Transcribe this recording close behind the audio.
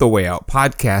The Way Out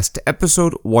Podcast,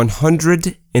 episode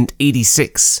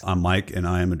 186. I'm Mike, and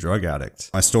I am a drug addict.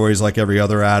 My story is like every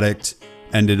other addict.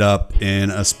 Ended up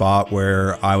in a spot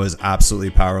where I was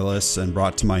absolutely powerless and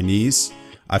brought to my knees.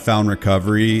 I found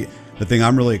recovery. The thing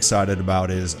I'm really excited about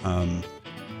is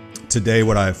today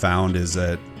what I have found is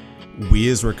that we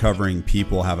as recovering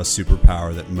people have a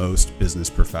superpower that most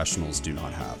business professionals do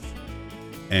not have.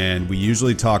 And we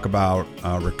usually talk about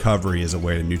recovery as a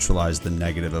way to neutralize the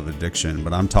negative of addiction,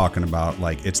 but I'm talking about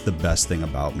like it's the best thing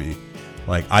about me.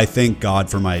 Like I thank God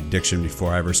for my addiction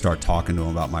before I ever start talking to him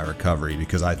about my recovery,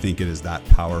 because I think it is that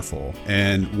powerful.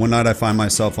 And one night I find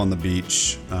myself on the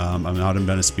beach. I'm out in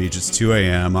Venice Beach. It's 2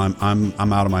 a.m. I'm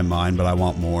out of my mind, but I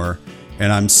want more.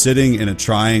 And I'm sitting in a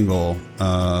triangle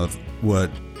of what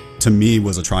to me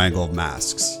was a triangle of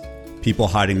masks. People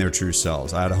hiding their true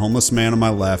selves. I had a homeless man on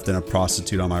my left and a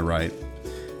prostitute on my right.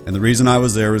 And the reason I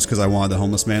was there was because I wanted the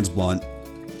homeless man's blunt.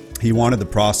 He wanted the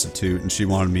prostitute, and she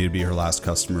wanted me to be her last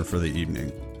customer for the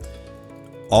evening.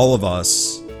 All of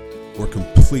us were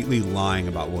completely lying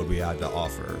about what we had to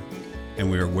offer. And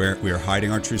we were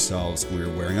hiding our true selves. We were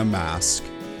wearing a mask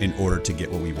in order to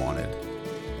get what we wanted.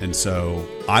 And so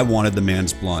I wanted the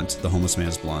man's blunt, the homeless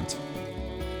man's blunt.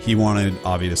 He wanted,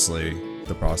 obviously,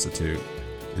 the prostitute.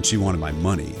 And she wanted my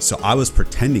money. So I was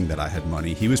pretending that I had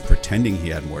money. He was pretending he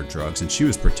had more drugs, and she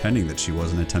was pretending that she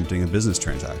wasn't attempting a business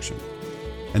transaction.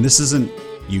 And this isn't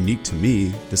unique to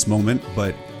me, this moment,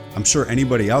 but I'm sure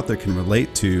anybody out there can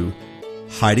relate to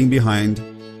hiding behind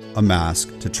a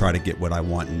mask to try to get what I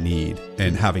want and need,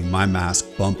 and having my mask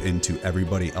bump into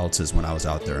everybody else's when I was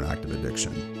out there in active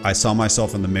addiction. I saw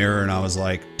myself in the mirror and I was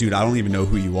like, dude, I don't even know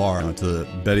who you are. I went to the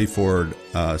Betty Ford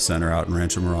Center out in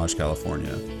Rancho Mirage,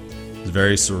 California. It was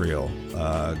very surreal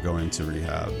going to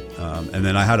rehab. And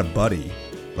then I had a buddy,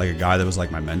 like a guy that was like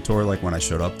my mentor, like when I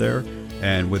showed up there.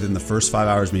 And within the first 5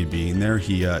 hours of me being there,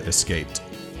 he escaped.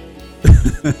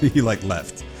 He like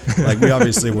left. Like we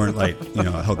obviously weren't like,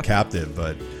 held captive,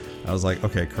 but I was like,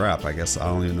 okay, crap. I guess I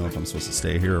don't even know if I'm supposed to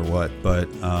stay here or what.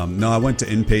 But no, I went to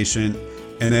inpatient.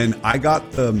 And then I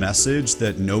got the message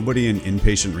that nobody in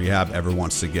inpatient rehab ever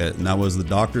wants to get. And that was the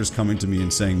doctors coming to me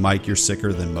and saying, Mike, you're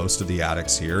sicker than most of the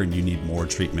addicts here, and you need more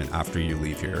treatment after you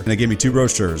leave here. And they gave me 2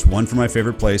 brochures, one for my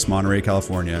favorite place, Monterey,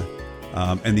 California,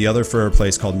 and the other for a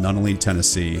place called Nunnally,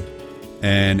 Tennessee.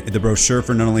 And the brochure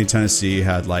for Nunnally, Tennessee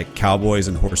had like cowboys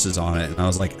and horses on it. And I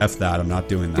was like, F that, I'm not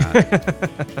doing that.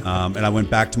 And I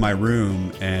went back to my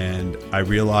room and I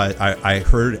realized I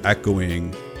heard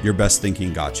echoing, your best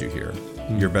thinking got you here.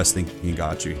 Your best thinking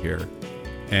got you here.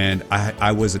 And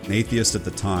I was an atheist at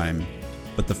the time,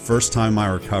 but the first time in my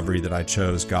recovery that I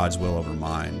chose God's will over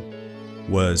mine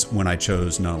was when I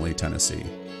chose Nunnally, Tennessee.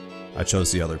 I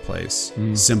chose the other place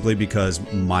simply because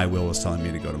my will was telling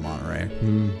me to go to Monterey.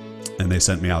 And they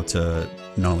sent me out to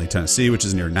Nunnally, Tennessee, which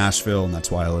is near Nashville, and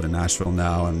that's why I live in Nashville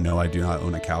now. And no, I do not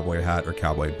own a cowboy hat or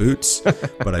cowboy boots,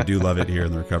 but I do love it here,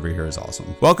 and the recovery here is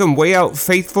awesome. Welcome, Way Out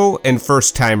faithful and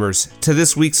first-timers, to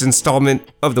this week's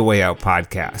installment of the Way Out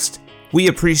Podcast. We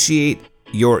appreciate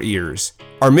your ears.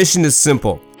 Our mission is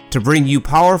simple: to bring you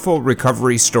powerful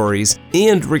recovery stories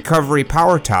and recovery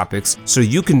power topics so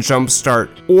you can jumpstart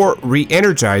or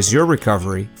re-energize your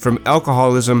recovery from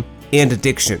alcoholism and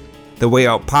addiction. The Way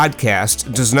Out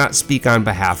Podcast does not speak on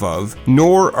behalf of,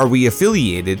 nor are we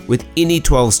affiliated with any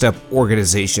 12-step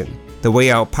organization. The Way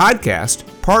Out Podcast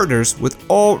partners with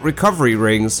All Recovery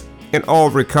Rings and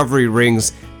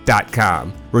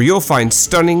allrecoveryrings.com, where you'll find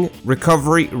stunning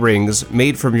recovery rings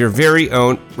made from your very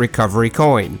own recovery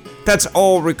coin. That's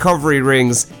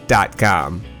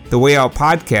allrecoveryrings.com. The Way Out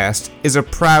Podcast is a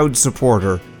proud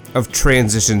supporter of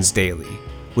Transitions Daily.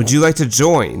 Would you like to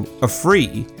join a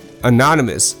free,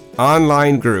 anonymous,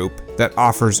 online group that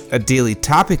offers a daily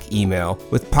topic email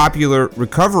with popular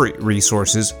recovery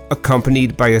resources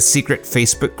accompanied by a secret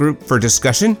Facebook group for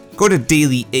discussion? Go to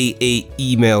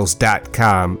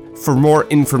dailyaaemails.com for more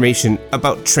information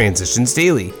about Transitions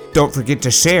Daily. Don't forget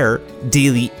to share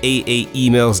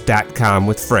dailyaaemails.com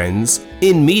with friends,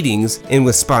 in meetings, and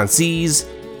with sponsees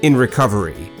in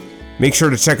recovery. Make sure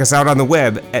to check us out on the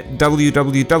web at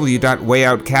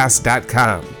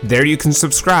www.wayoutcast.com. There you can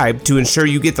subscribe to ensure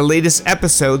you get the latest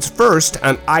episodes first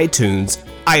on iTunes,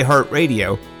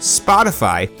 iHeartRadio,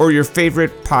 Spotify, or your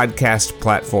favorite podcast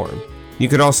platform. You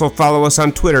can also follow us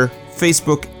on Twitter,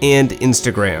 Facebook, and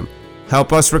Instagram.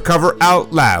 Help us recover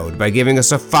out loud by giving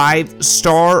us a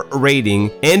 5-star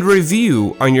rating and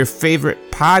review on your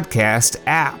favorite podcast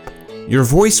app. Your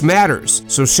voice matters,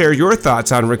 so share your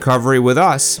thoughts on recovery with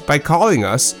us by calling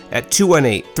us at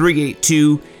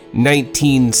 218-382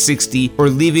 1960 or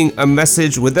leaving a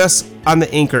message with us on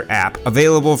the Anchor app,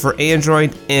 available for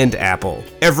Android and Apple.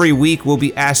 Every week we'll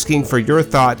be asking for your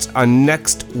thoughts on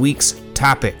next week's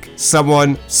topic.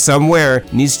 Someone, somewhere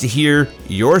needs to hear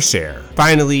your share.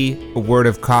 Finally, a word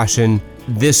of caution.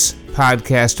 This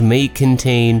podcast may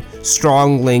contain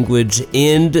strong language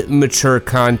and mature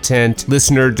content.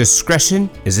 Listener discretion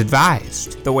is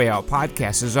advised. The Way Out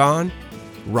podcast is on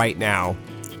right now.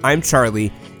 I'm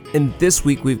Charlie, and this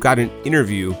week we've got an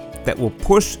interview that will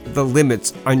push the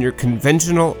limits on your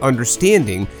conventional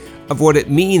understanding of what it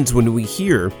means when we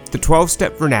hear the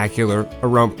 12-step vernacular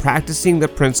around practicing the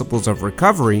principles of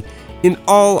recovery in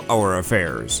all our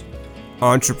affairs.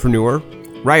 Entrepreneur,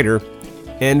 writer,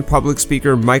 and public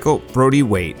speaker Michael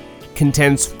Brody-Waite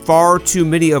contends far too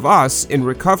many of us in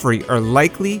recovery are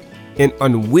likely and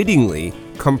unwittingly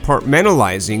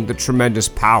compartmentalizing the tremendous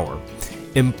power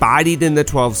embodied in the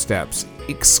 12 steps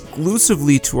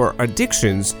exclusively to our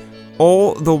addictions,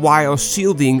 all the while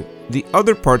shielding the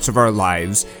other parts of our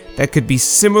lives that could be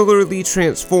similarly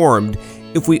transformed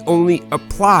if we only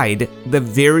applied the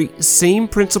very same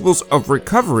principles of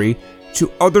recovery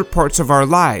to other parts of our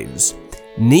lives,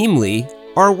 namely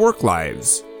our work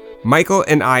lives. Michael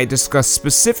and I discuss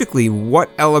specifically what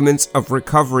elements of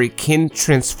recovery can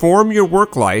transform your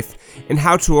work life and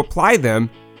how to apply them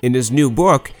in his new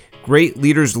book, Great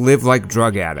Leaders Live Like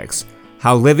Drug Addicts: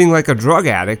 How Living Like a Drug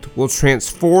Addict Will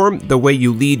Transform the Way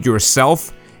You Lead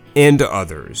Yourself and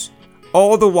Others,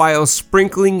 all the while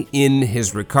sprinkling in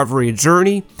his recovery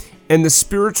journey and the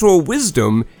spiritual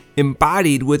wisdom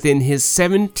embodied within his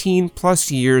 17 plus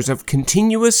years of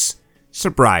continuous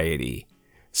sobriety.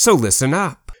 So listen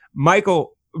up.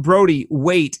 Michael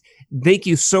Brody-Waite, thank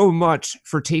you so much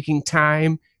for taking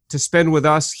time to spend with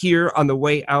us here on the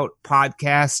Way Out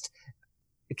podcast.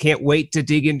 I can't wait to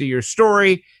dig into your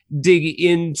story, dig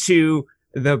into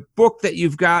the book that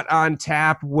you've got on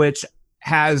tap, which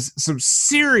has some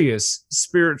serious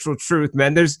spiritual truth,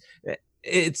 man.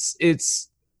 It's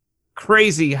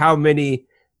crazy how many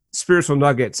spiritual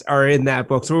nuggets are in that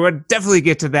book. So we'll definitely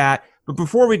get to that. But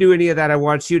before we do any of that, I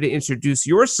want you to introduce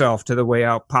yourself to the Way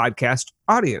Out podcast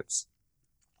audience.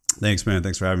 Thanks, man.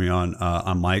 Thanks for having me on.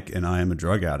 I'm Mike, and I am a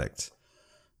drug addict.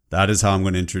 That is how I'm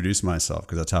going to introduce myself,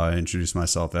 because that's how I introduce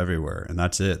myself everywhere. And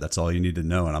that's it. That's all you need to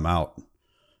know, and I'm out.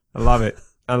 I love it.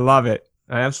 I love it.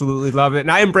 I absolutely love it.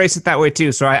 And I embrace it that way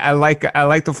too. So I like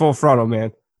the full frontal,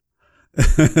 man.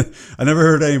 I never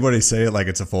heard anybody say it like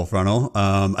it's a full frontal.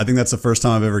 I think that's the first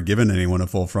time I've ever given anyone a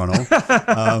full frontal.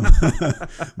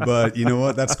 But you know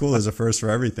what? That's cool. There's a first for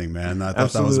everything, man. I thought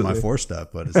Absolutely. That was my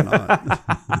 4-step, but it's not.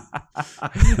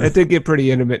 It did get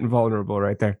pretty intimate and vulnerable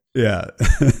right there. Yeah,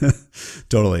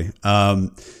 totally.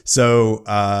 So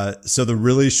the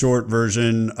really short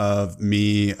version of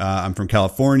me, I'm from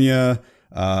California.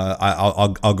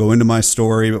 I'll go into my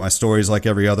story, but my story is like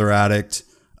every other addict.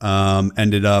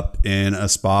 Ended up in a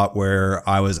spot where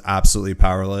I was absolutely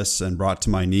powerless and brought to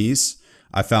my knees.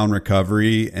 I found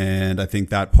recovery, and I think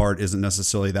that part isn't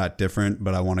necessarily that different,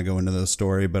 but I want to go into the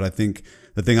story. But I think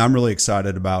the thing I'm really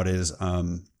excited about is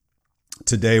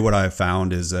today what I have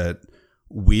found is that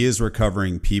we as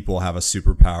recovering people have a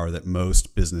superpower that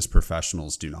most business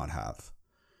professionals do not have.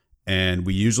 And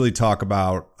we usually talk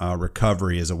about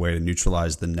recovery as a way to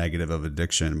neutralize the negative of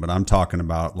addiction, but I'm talking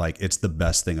about like it's the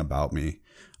best thing about me.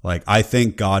 Like, I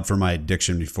thank God for my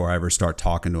addiction before I ever start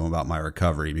talking to him about my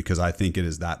recovery, because I think it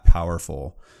is that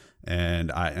powerful.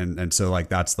 And so like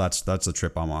that's the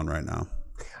trip I'm on right now.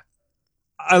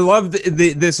 I love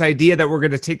this idea that we're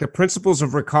going to take the principles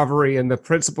of recovery and the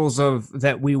principles of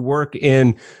that we work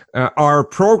in our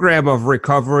program of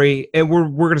recovery, and we're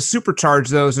going to supercharge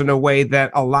those in a way that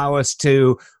allow us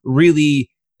to really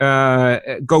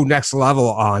go next level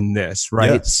on this,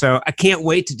 right? Yeah. So I can't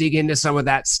wait to dig into some of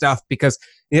that stuff, because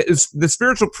the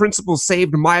spiritual principles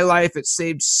saved my life. It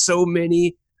saved so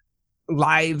many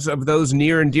lives of those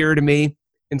near and dear to me,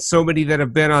 and so many that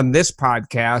have been on this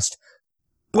podcast.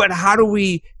 But how do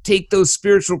we take those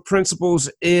spiritual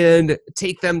principles and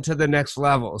take them to the next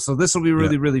level? So this will be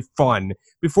really, really fun.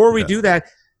 Before we do that,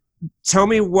 tell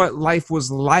me what life was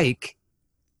like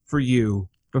for you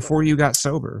before you got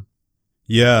sober.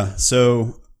 Yeah.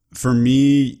 So for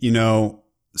me,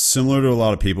 similar to a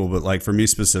lot of people, but like for me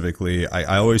specifically,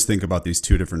 I always think about these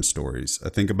two different stories. I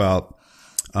think about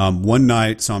one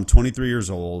night, so I'm 23 years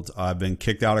old. I've been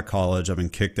kicked out of college. I've been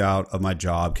kicked out of my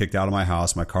job, kicked out of my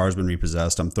house. My car's been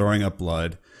repossessed. I'm throwing up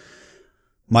blood.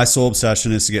 My sole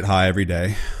obsession is to get high every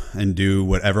day and do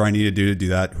whatever I need to do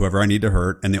that, whoever I need to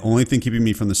hurt. And the only thing keeping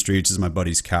me from the streets is my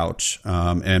buddy's couch.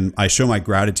 And I show my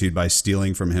gratitude by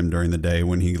stealing from him during the day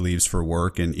when he leaves for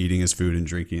work and eating his food and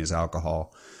drinking his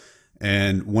alcohol.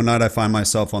 And one night I find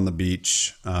myself on the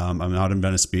beach. I'm out in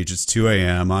Venice Beach. It's 2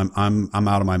 a.m. I'm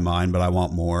out of my mind, but I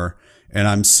want more. And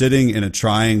I'm sitting in a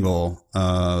triangle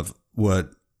of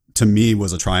what to me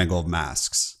was a triangle of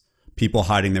masks, people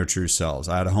hiding their true selves.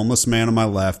 I had a homeless man on my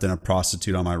left and a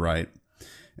prostitute on my right.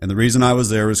 And the reason I was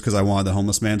there was because I wanted the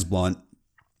homeless man's blunt.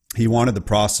 He wanted the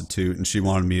prostitute, and she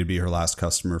wanted me to be her last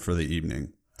customer for the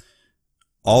evening.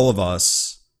 All of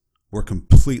us were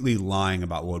completely lying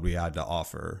about what we had to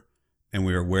offer. And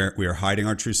we were hiding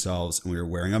our true selves, and we were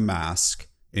wearing a mask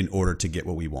in order to get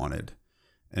what we wanted.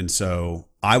 And so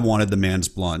I wanted the man's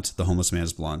blunt, the homeless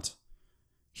man's blunt.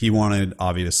 He wanted,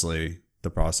 obviously, the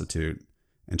prostitute,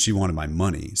 and she wanted my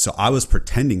money. So I was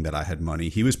pretending that I had money.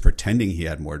 He was pretending he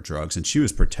had more drugs, and she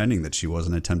was pretending that she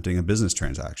wasn't attempting a business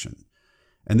transaction.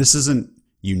 And this isn't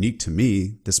unique to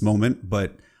me, this moment,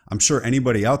 but I'm sure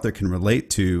anybody out there can relate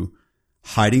to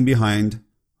hiding behind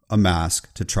a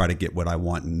mask to try to get what I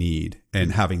want and need,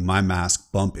 and having my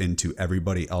mask bump into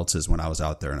everybody else's when I was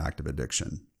out there in active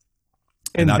addiction.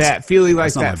 And that feeling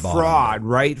like that fraud,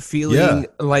 right? Feeling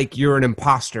like you're an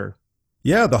imposter.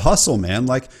 Yeah, the hustle, man.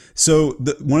 Like, so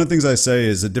one of the things I say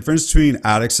is the difference between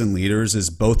addicts and leaders is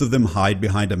both of them hide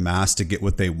behind a mask to get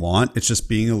what they want. It's just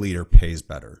being a leader pays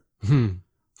better.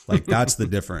 Like, that's the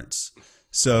difference.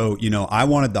 So, I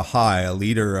wanted the high. A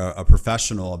leader, a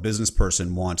professional, a business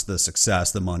person wants the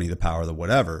success, the money, the power, the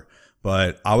whatever.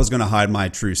 But I was going to hide my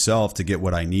true self to get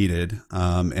what I needed.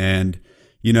 And,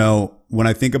 when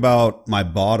I think about my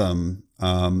bottom,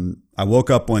 I woke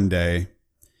up one day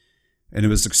and it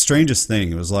was the strangest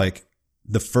thing. It was like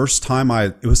the first time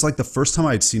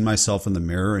I'd seen myself in the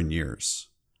mirror in years.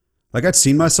 Like, I'd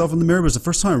seen myself in the mirror. It was the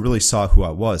first time I really saw who I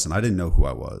was, and I didn't know who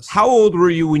I was. How old were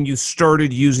you when you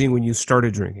started using, when you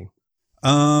started drinking?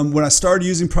 When I started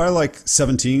using, probably like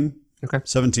 17. Okay.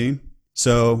 17.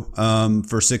 So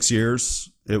for 6 years,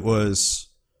 it was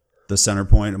the center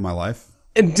point of my life.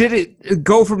 And did it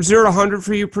go from 0 to 100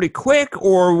 for you pretty quick,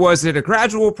 or was it a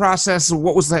gradual process?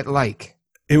 What was that like?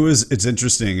 It's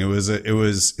interesting. It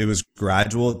was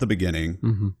gradual at the beginning.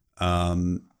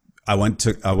 Mm-hmm.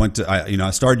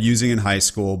 I started using in high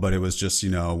school, but it was just,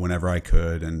 whenever I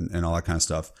could and all that kind of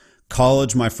stuff.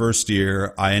 College, my first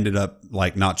year, I ended up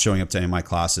like not showing up to any of my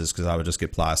classes because I would just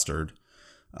get plastered.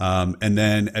 And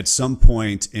then at some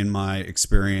point in my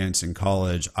experience in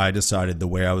college, I decided the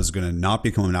way I was going to not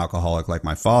become an alcoholic like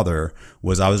my father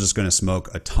was I was just going to smoke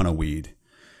a ton of weed.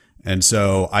 And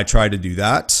so I tried to do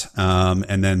that.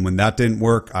 And then when that didn't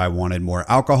work, I wanted more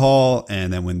alcohol.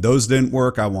 And then when those didn't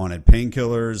work, I wanted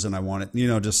painkillers and I wanted,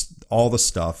 just all the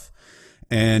stuff.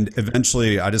 And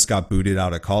eventually I just got booted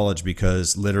out of college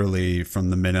because literally from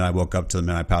the minute I woke up to the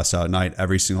minute I passed out at night,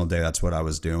 every single day, that's what I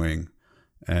was doing.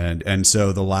 And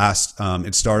so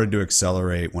it started to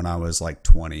accelerate when I was like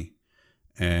 20.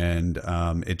 And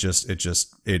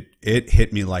it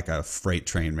hit me like a freight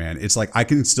train, man. It's like I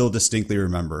can still distinctly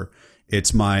remember.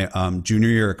 It's my junior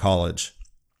year of college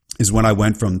is when I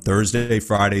went from Thursday,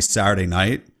 Friday, Saturday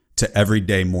night to every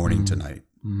day morning to night.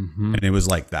 Mm-hmm. And it was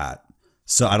like that.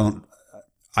 So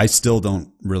I still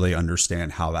don't really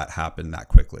understand how that happened that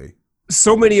quickly.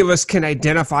 So many of us can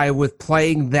identify with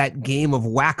playing that game of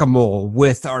whack-a-mole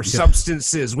with our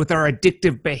substances, with our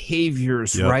addictive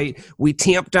behaviors, right? We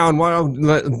tamp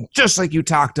down, just like you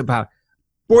talked about.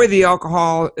 Boy, the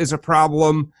alcohol is a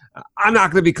problem. I'm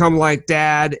not going to become like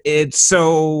dad. It's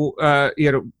so,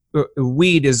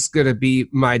 weed is going to be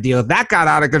my deal. That got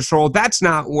out of control. That's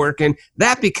not working.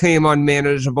 That became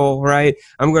unmanageable, right?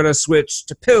 I'm going to switch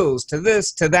to pills, to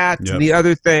this, to that, to the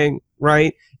other thing,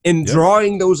 right? And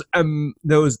drawing those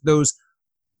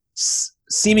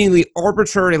seemingly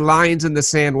arbitrary lines in the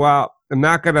sand. Well, I'm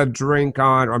not going to drink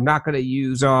on, or I'm not going to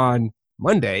use on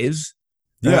Mondays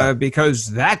because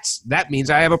that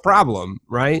means I have a problem,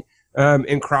 right?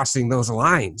 In crossing those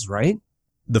lines, right?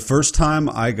 The first time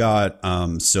I got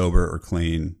sober or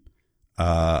clean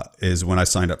is when I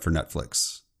signed up for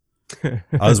Netflix.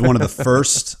 I was one of the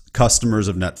first customers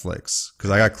of Netflix because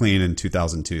I got clean in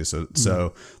 2002.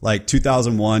 So like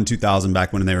 2001, 2000,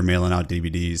 back when they were mailing out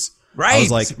DVDs. Right. I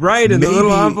was like, in the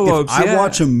little envelopes. If I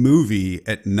watch a movie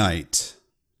at night,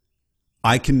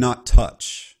 I cannot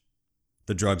touch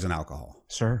the drugs and alcohol.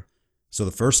 Sure. So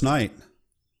the first night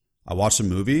I watched a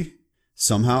movie,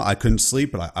 somehow I couldn't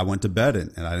sleep, but I went to bed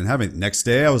and I didn't have it. Next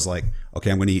day I was like,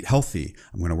 okay, I'm going to eat healthy.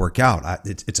 I'm going to work out.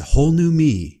 It's a whole new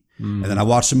me. And then I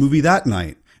watched a movie that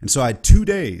night. And so I had 2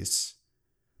 days.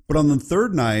 But on the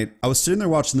third night, I was sitting there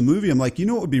watching the movie. I'm like,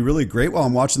 what would be really great while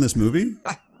I'm watching this movie?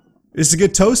 Is to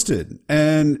get toasted.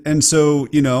 And so,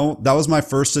 that was my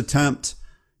first attempt,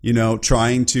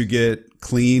 trying to get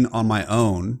clean on my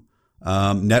own.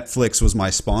 Netflix was my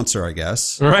sponsor, I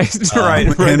guess. Right.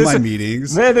 In my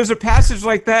meetings. Man, there's a passage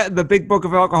like that in the Big Book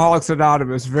of Alcoholics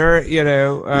Anonymous. Very, you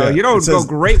don't go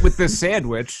great with this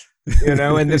sandwich,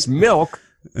 and this milk.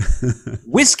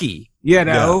 Whiskey,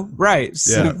 right?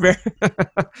 So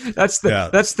that's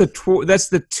the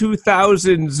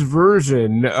 2000s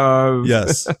version of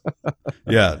yes,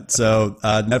 yeah. So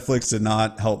Netflix did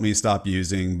not help me stop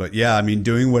using, but yeah, I mean,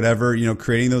 doing whatever,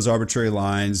 creating those arbitrary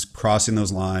lines, crossing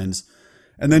those lines,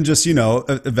 and then just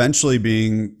eventually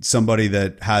being somebody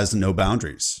that has no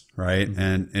boundaries, right? Mm-hmm.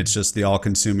 And it's just the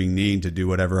all-consuming need to do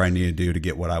whatever I need to do to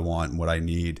get what I want and what I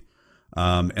need.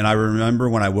 And I remember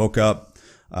when I woke up.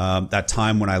 That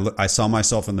time when I saw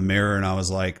myself in the mirror and I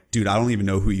was like, dude, I don't even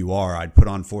know who you are. I'd put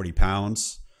on 40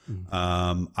 pounds.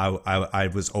 I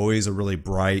was always a really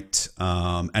bright,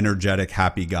 energetic,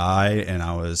 happy guy. And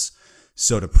I was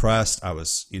so depressed. I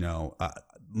was,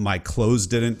 my clothes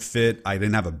didn't fit. I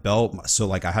didn't have a belt. So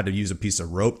like I had to use a piece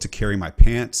of rope to carry my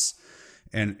pants.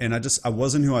 And I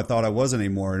wasn't who I thought I was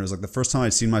anymore. And it was like the first time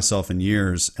I'd seen myself in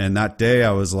years. And that day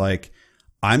I was like,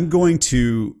 I'm going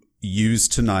to use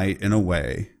tonight in a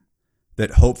way that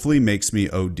hopefully makes me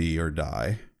OD or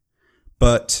die.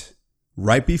 But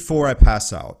right before I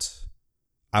pass out,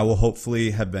 I will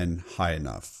hopefully have been high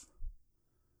enough.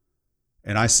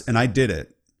 And I did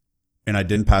it. And I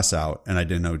didn't pass out and I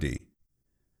didn't OD.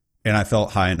 And I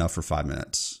felt high enough for 5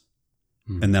 minutes.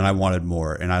 And then I wanted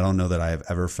more. And I don't know that I have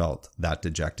ever felt that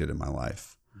dejected in my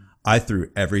life. I threw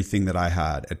everything that I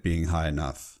had at being high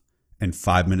enough. And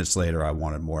 5 minutes later, I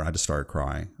wanted more. And I just started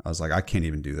crying. I was like, I can't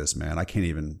even do this, man. I can't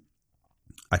even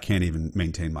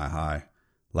maintain my high.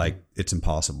 Like, it's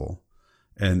impossible.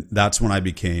 And that's when I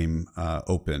became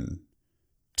open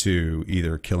to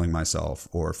either killing myself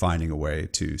or finding a way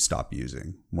to stop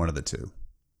using. One of the two.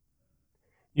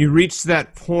 You reach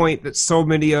that point that so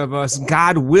many of us,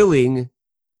 God willing,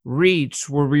 reach,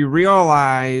 where we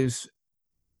realize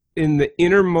in the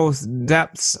innermost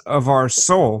depths of our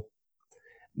soul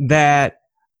that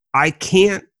I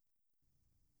can't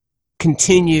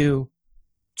continue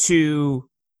to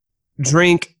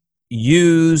drink,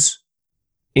 use,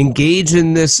 engage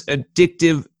in this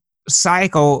addictive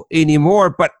cycle anymore,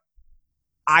 but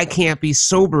I can't be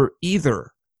sober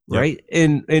either, right?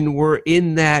 Yep. And we're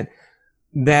in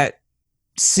that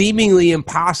seemingly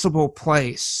impossible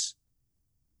place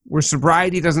where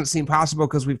sobriety doesn't seem possible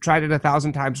because we've tried it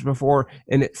 1,000 times before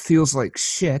and it feels like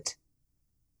shit.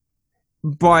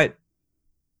 But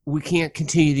we can't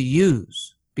continue to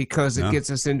use because it gets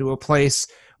us into a place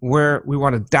where we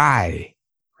want to die,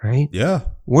 right? Yeah.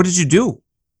 What did you do?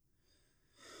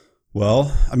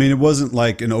 Well, I mean, it wasn't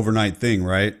like an overnight thing,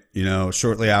 right?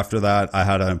 Shortly after that, I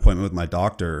had an appointment with my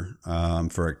doctor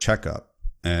for a checkup.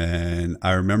 And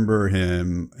I remember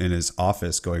him in his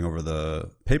office going over the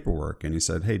paperwork. And he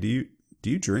said, hey, do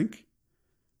you drink?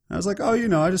 And I was like, oh,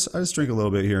 I just drink a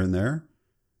little bit here and there.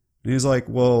 And he's like,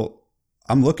 well,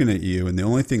 I'm looking at you, and the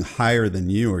only thing higher than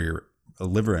you are your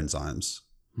liver enzymes.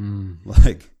 And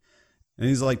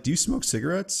he's like, do you smoke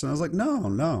cigarettes? And I was like,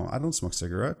 no, I don't smoke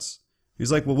cigarettes.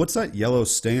 He's like, well, what's that yellow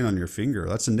stain on your finger?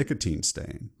 That's a nicotine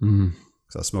stain.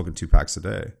 Because I was smoking 2 packs a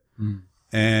day.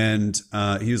 And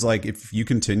he was like, if you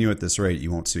continue at this rate,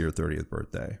 you won't see your 30th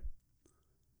birthday.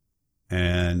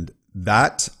 And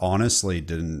that honestly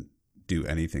didn't do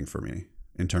anything for me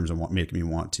in terms of making me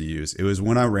want to use. It was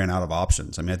when I ran out of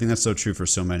options. I mean, I think that's so true for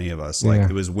so many of us. Like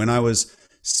it was when I was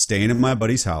staying at my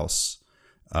buddy's house,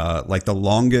 like the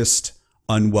longest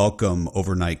unwelcome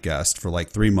overnight guest for like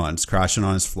 3 months, crashing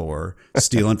on his floor,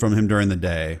 stealing from him during the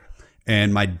day.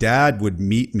 And my dad would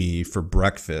meet me for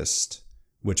breakfast,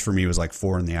 which for me was like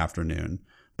 4 p.m.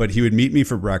 But he would meet me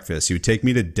for breakfast. He would take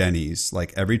me to Denny's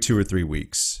like every 2 or 3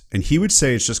 weeks. And he would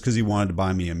say it's just because he wanted to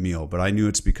buy me a meal. But I knew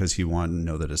it's because he wanted to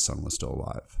know that his son was still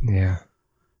alive. Yeah.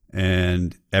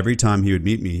 And every time he would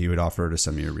meet me, he would offer to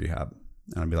send me to rehab.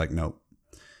 And I'd be like, nope.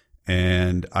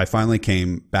 And I finally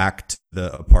came back to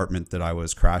the apartment that I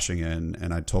was crashing in.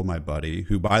 And I told my buddy,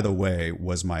 who, by the way,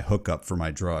 was my hookup for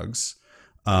my drugs,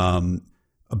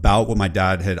 about what my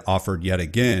dad had offered yet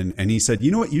again. And he said, you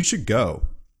know what? You should go.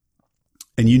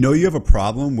 And you have a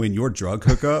problem when your drug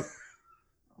hookup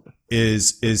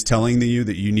is telling you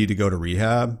that you need to go to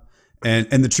rehab.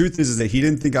 And the truth is that he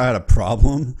didn't think I had a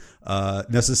problem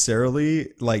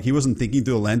necessarily. Like, he wasn't thinking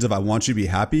through a lens of I want you to be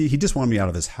happy. He just wanted me out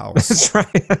of his house. That's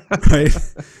right. Right.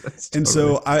 And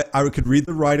so I could read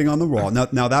the writing on the wall.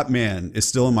 Now that man is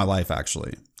still in my life,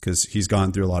 actually, because he's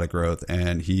gone through a lot of growth,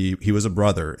 and he was a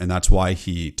brother, and that's why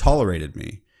he tolerated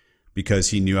me, because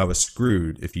he knew I was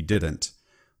screwed if he didn't.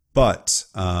 But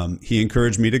he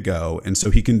encouraged me to go. And so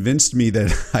he convinced me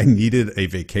that I needed a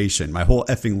vacation. My whole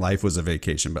effing life was a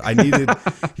vacation. But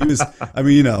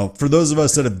for those of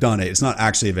us that have done it, it's not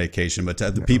actually a vacation, but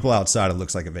to the people outside, it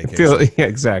looks like a vacation. Yeah,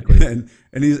 exactly.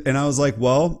 And I was like,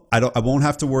 well, I won't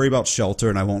have to worry about shelter,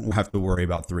 and I won't have to worry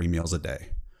about 3 meals a day.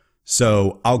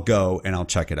 So I'll go and I'll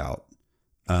check it out.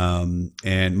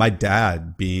 And my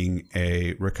dad, being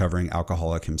a recovering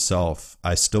alcoholic himself,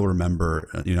 I still remember,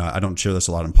 I don't share this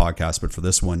a lot in podcasts, but for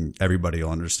this one, everybody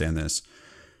will understand this.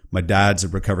 My dad's a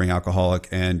recovering alcoholic,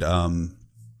 and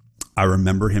I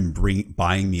remember him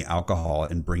buying me alcohol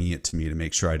and bringing it to me to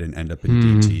make sure I didn't end up in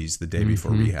DTs the day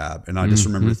before rehab. And I just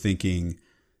remember thinking,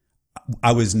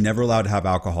 I was never allowed to have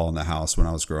alcohol in the house when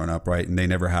I was growing up, right? And they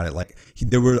never had it. Like,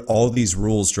 there were all these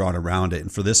rules drawn around it.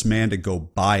 And for this man to go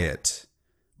buy it,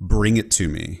 bring it to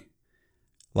me,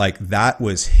 like, that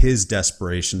was his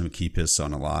desperation to keep his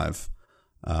son alive.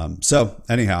 So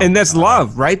anyhow, and that's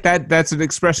love, right? That's an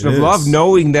expression of love,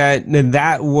 knowing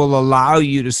that will allow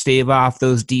you to stave off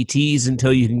those DTs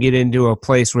until you can get into a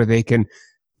place where they can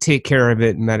take care of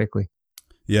it medically.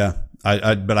 Yeah.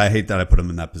 But I hate that I put him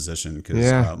in that position,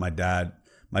 because my dad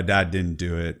didn't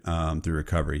do it through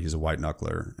recovery. He's a white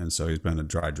knuckler, and so he's been a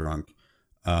dry drunk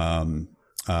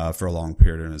for a long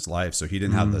period in his life. So he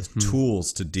didn't have the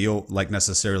tools to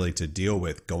necessarily deal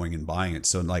with going and buying it.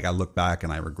 So like, I look back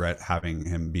and I regret having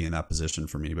him be in that position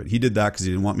for me. But he did that because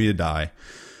he didn't want me to die.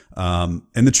 And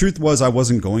the truth was, I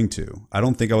wasn't going to. I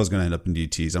don't think I was going to end up in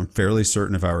DTs. I'm fairly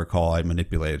certain, if I recall, I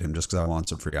manipulated him just because I wanted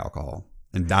some free alcohol.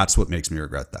 And that's what makes me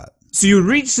regret that. So you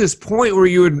reached this point where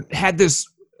you had this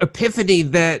epiphany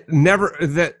that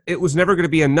it was never going to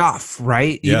be enough,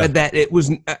 right? Yeah. That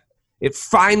it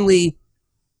finally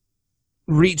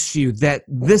reached you that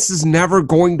this is never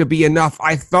going to be enough.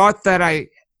 I thought that I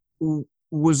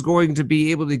was going to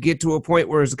be able to get to a point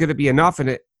where it's going to be enough, and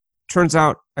it turns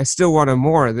out I still wanted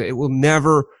more, that it will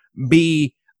never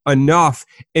be enough.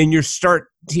 And you're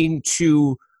starting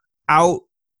to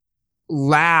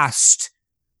outlast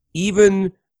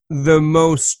even the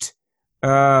most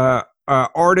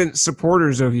ardent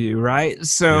supporters of you, right?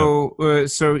 So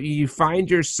so you find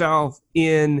yourself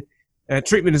in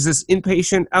treatment. Is this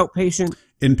inpatient, outpatient?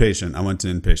 Inpatient. I went to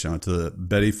inpatient. I went to the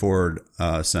Betty Ford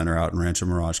Center out in Rancho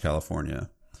Mirage, California.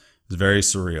 It was very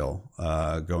surreal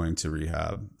going to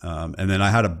rehab. And then I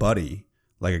had a buddy,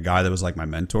 like a guy that was like my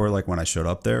mentor, like when I showed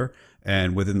up there.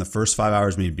 And within the first 5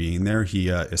 hours of me being there, he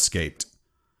escaped.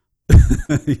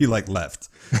 He left.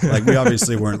 Like, we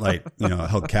obviously weren't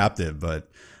held captive,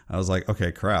 but I was like,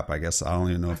 okay, crap. I guess I don't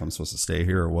even know if I'm supposed to stay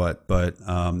here or what. But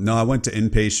no, I went to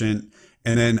inpatient.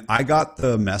 And then I got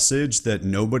the message that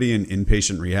nobody in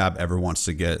inpatient rehab ever wants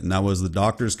to get. And that was the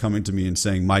doctors coming to me and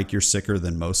saying, Mike, you're sicker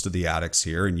than most of the addicts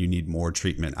here, and you need more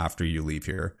treatment after you leave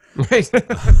here. Right.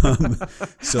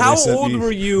 So how old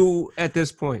were you at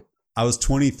this point? I was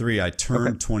 23. I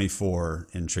turned 24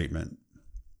 in treatment.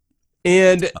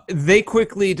 And they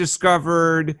quickly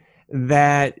discovered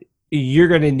that you're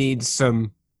going to need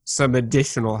some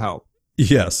additional help.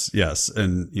 Yes.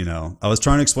 And, I was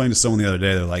trying to explain to someone the other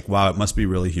day, they're like, wow, it must be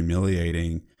really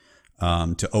humiliating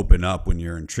to open up when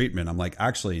you're in treatment. I'm like,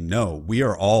 actually, no, we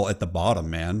are all at the bottom,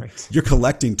 man. Right. You're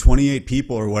collecting 28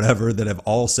 people or whatever that have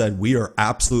all said we are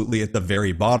absolutely at the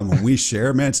very bottom. When we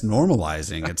share, man, it's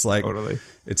normalizing. It's like, totally.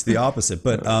 It's the opposite.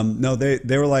 But no,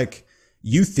 they were like,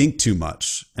 you think too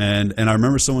much. And I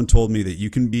remember someone told me that you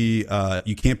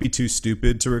can't be too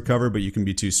stupid to recover, but you can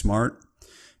be too smart.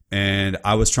 And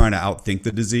I was trying to outthink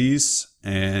the disease,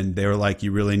 and they were like,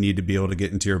 you really need to be able to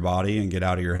get into your body and get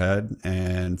out of your head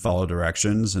and follow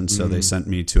directions. And so they sent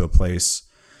me to a place.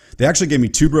 They actually gave me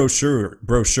 2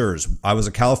 brochures. I was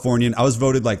a Californian. I was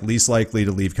voted like least likely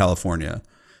to leave California.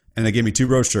 And they gave me 2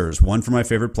 brochures, one for my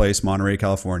favorite place, Monterey,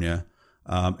 California,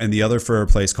 and the other for a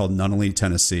place called Nunnally,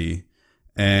 Tennessee.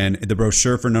 And the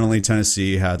brochure for Nunnally,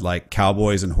 Tennessee had like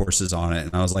cowboys and horses on it.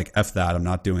 And I was like, F that, I'm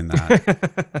not doing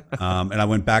that. And I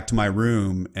went back to my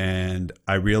room and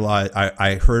I realized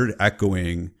I heard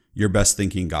echoing, your best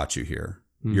thinking got you here.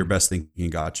 Your best thinking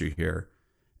got you here.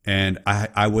 And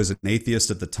I was an atheist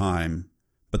at the time,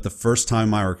 but the first time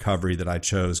in my recovery that I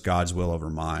chose God's will over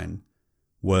mine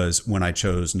was when I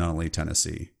chose Nunnally,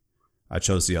 Tennessee. I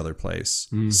chose the other place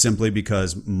simply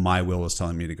because my will was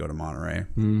telling me to go to Monterey.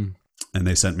 And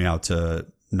they sent me out to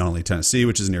Nunnally, Tennessee,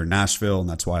 which is near Nashville. And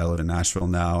that's why I live in Nashville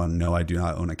now. And no, I do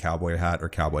not own a cowboy hat or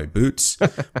cowboy boots,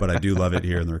 but I do love it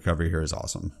here. And the recovery here is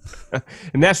awesome.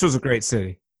 And Nashville's a great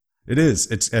city. It is.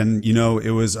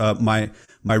 It was my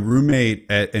My roommate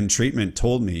in treatment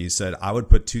told me, he said, I would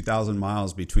put 2,000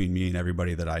 miles between me and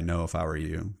everybody that I know if I were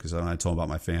you. Because when I told him about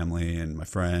my family and my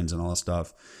friends and all that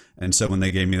stuff. And so when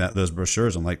they gave me those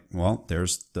brochures, I'm like, well,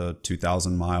 there's the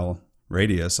 2,000 mile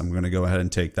radius. I'm going to go ahead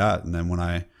and take that. And then when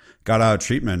I got out of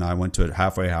treatment, I went to a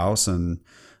halfway house and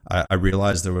I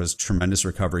realized there was tremendous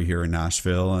recovery here in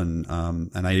Nashville. And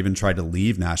I even tried to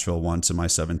leave Nashville once in my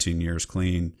 17 years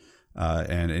clean.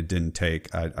 And it didn't take.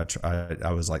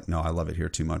 I was like, no, I love it here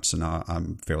too much. So now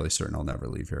I'm fairly certain I'll never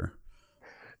leave here.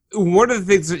 One of the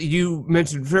things that you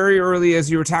mentioned very early as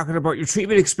you were talking about your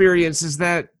treatment experience is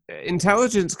that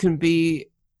intelligence can be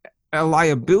a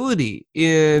liability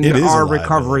in our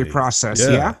recovery process.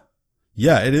 Yeah.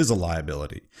 Yeah, it is a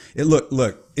liability.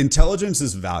 Look, intelligence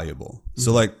is valuable.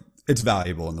 So like it's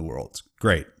valuable in the world.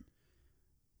 Great.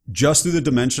 Just through the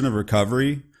dimension of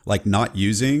recovery, like not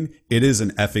using, it is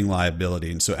an effing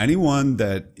liability. And so anyone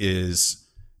that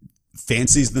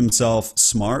fancies themselves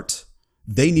smart,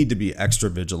 they need to be extra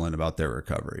vigilant about their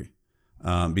recovery,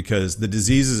 because the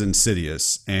disease is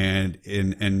insidious. And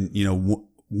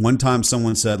one time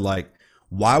someone said, like,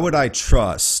 why would I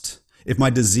trust, if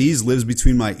my disease lives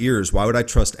between my ears, why would I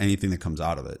trust anything that comes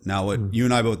out of it? Now, what you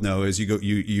and I both know is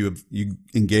you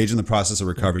engage in the process of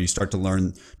recovery, you start to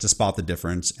learn to spot the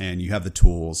difference, and you have the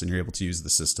tools and you're able to use the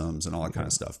systems and all that kind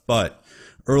of stuff. But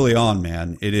early on,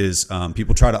 man, it is,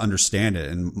 people try to understand it.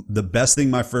 And the best thing,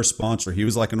 my first sponsor, he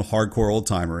was like a hardcore old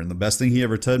timer. And the best thing he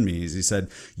ever told me is he said,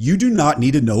 you do not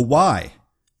need to know why.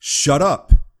 Shut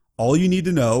up. All you need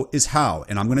to know is how.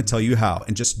 And I'm going to tell you how,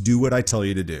 and just do what I tell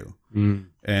you to do.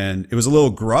 And it was a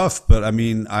little gruff, but I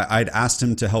mean, I'd asked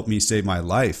him to help me save my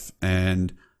life.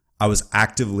 And I was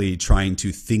actively trying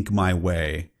to think my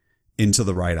way into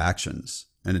the right actions.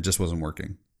 And it just wasn't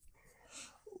working.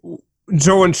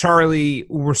 Joe and Charlie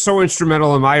were so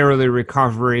instrumental in my early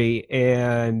recovery,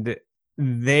 and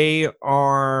I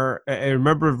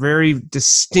remember very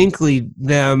distinctly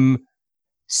them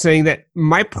saying that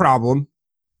my problem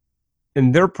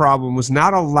and their problem was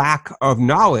not a lack of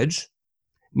knowledge,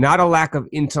 not a lack of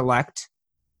intellect,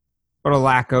 but a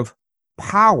lack of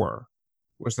power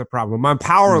was the problem. I'm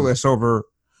powerless over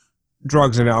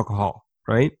drugs and alcohol,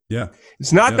 right? Yeah.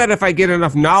 It's not that if I get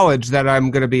enough knowledge that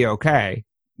I'm going to be okay.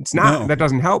 It's not. No. That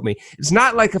doesn't help me. It's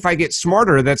not like if I get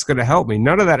smarter, that's going to help me.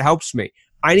 None of that helps me.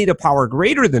 I need a power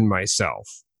greater than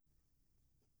myself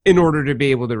in order to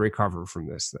be able to recover from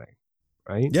this thing,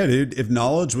 right? Yeah, dude. If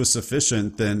knowledge was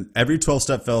sufficient, then every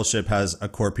 12-step fellowship has a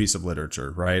core piece of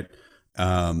literature, right?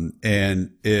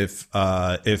 And if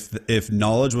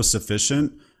knowledge was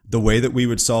sufficient, the way that we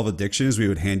would solve addiction is we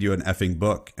would hand you an effing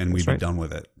book and we'd be done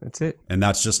with it. That's it. And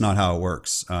that's just not how it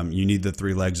works. You need the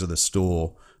 3 legs of the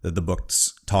stool that the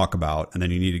books talk about, and then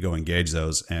you need to go engage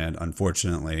those. And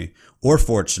unfortunately, or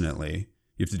fortunately,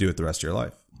 you have to do it the rest of your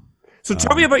life. So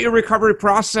tell me about your recovery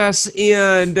process,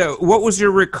 and what was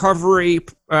your recovery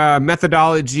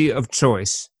methodology of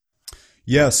choice?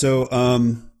 Yeah. So,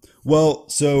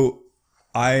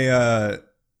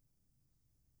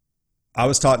 I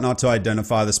was taught not to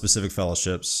identify the specific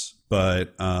fellowships,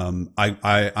 but I'm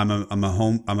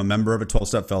a member of a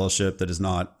 12-step fellowship that is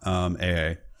not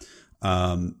AA.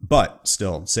 But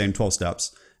still, same 12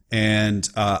 steps. And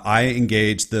I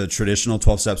engaged the traditional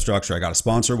 12-step structure. I got a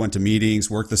sponsor, went to meetings,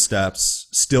 worked the steps,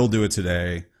 still do it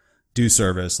today, do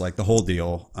service, like the whole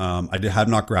deal. I have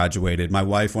not graduated. My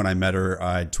wife, when I met her,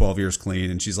 I had 12 years clean,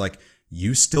 and she's like,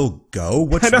 you still go?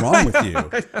 What's wrong with you?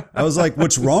 I was like,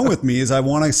 what's wrong with me is I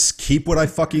want to keep what I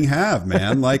fucking have,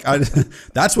 man. Like,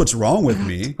 that's what's wrong with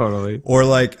me. Totally. Or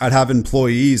like, I'd have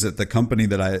employees at the company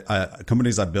that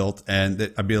companies I built,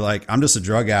 and I'd be like, I'm just a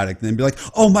drug addict. And they'd be like,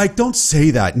 oh, Mike, don't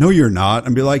say that. No, you're not.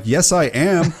 And be like, yes, I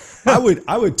am. I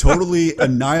would totally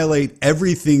annihilate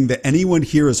everything that anyone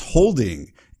here is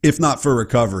holding, if not for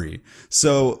recovery.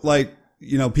 So like,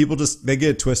 people they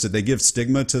get it twisted. They give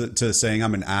stigma to saying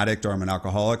I'm an addict or I'm an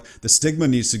alcoholic. The stigma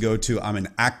needs to go to I'm an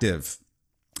active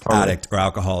addict or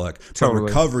alcoholic. But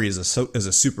recovery is a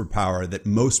superpower that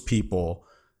most people,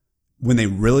 when they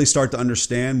really start to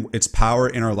understand its power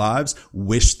in our lives,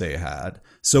 wish they had.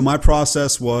 So my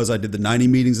process was I did the 90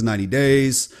 meetings in 90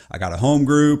 days. I got a home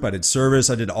group. I did service.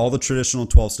 I did all the traditional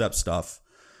 12-step stuff.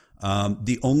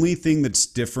 The only thing that's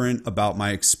different about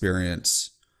my experience,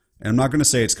 and I'm not going to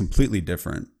say it's completely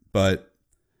different, but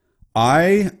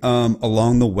I,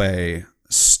 along the way,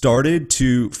 started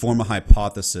to form a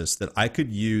hypothesis that I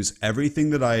could use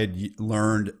everything that I had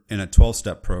learned in a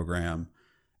 12-step program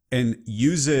and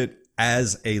use it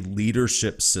as a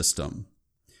leadership system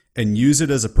and use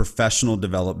it as a professional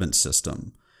development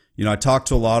system. I talked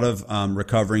to a lot of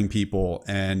recovering people,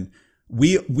 and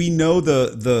we know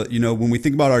the when we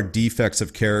think about our defects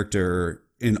of character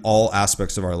in all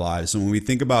aspects of our lives, and when we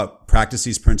think about practice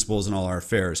these principles in all our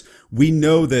affairs, we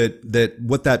know that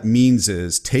what that means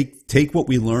is take what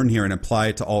we learn here and apply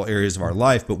it to all areas of our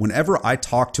life. But whenever I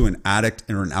talk to an addict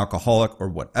or an alcoholic or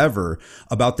whatever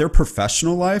about their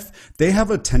professional life, they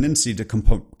have a tendency to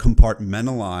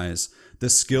compartmentalize the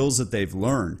skills that they've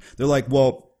learned. They're like,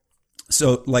 well,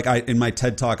 so like in my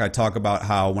TED talk, I talk about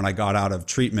how when I got out of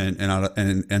treatment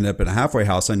and ended up in a halfway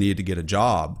house, I needed to get a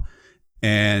job.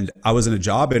 And I was in a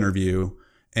job interview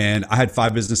and I had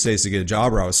 5 business days to get a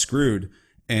job or I was screwed.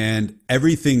 And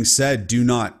everything said, do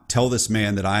not tell this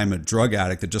man that I am a drug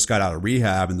addict that just got out of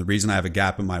rehab. And the reason I have a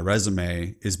gap in my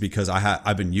resume is because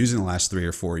I've been using the last 3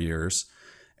 or 4 years.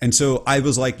 And so I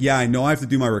was like, yeah, I know I have to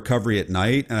do my recovery at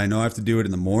night and I know I have to do it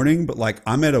in the morning, but like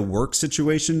I'm at a work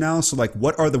situation now. So like,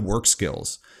 what are the work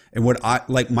skills? And what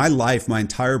my life, my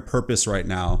entire purpose right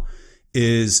now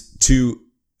is to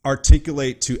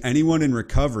articulate to anyone in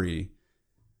recovery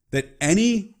that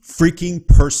any freaking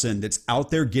person that's out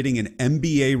there getting an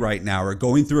MBA right now or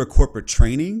going through a corporate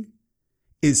training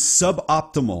is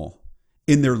suboptimal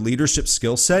in their leadership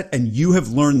skill set. And you have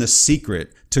learned the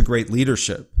secret to great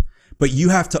leadership, but you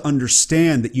have to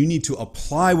understand that you need to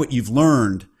apply what you've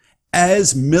learned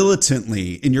as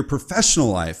militantly in your professional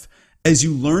life as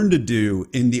you learn to do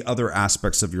in the other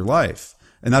aspects of your life.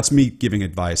 And that's me giving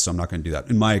advice. So I'm not going to do that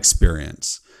in my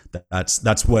experience.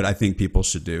 That's what I think people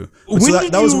should do. When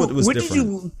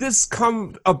did this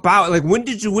come about? Like, when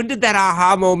did that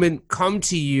aha moment come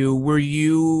to you where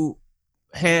you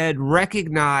had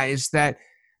recognized that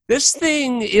this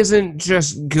thing isn't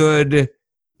just good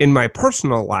in my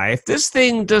personal life. This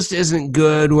thing just isn't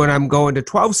good when I'm going to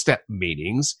 12-step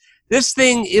meetings. This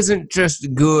thing isn't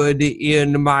just good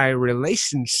in my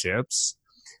relationships.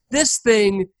 This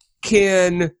thing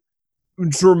can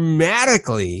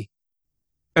dramatically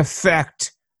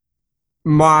affect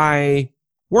my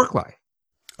work life.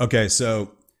 Okay,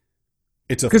 so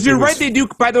it's because you're right. They do.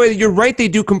 By the way, you're right. They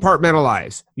do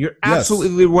compartmentalize. You're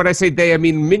absolutely when I say they, I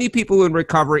mean many people in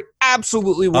recovery.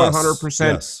 Absolutely, 100%.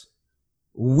 Yes.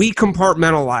 We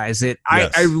compartmentalize it.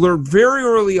 Yes. I learned very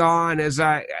early on as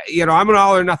I'm an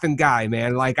all or nothing guy,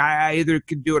 man. Like I either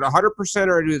can do it 100%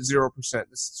 or I do it 0%.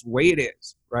 This is the way it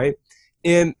is, right?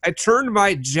 And I turned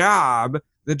my job,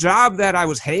 the job that I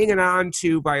was hanging on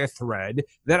to by a thread,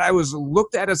 that I was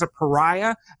looked at as a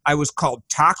pariah. I was called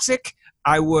toxic.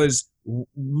 I was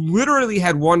literally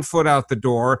had one foot out the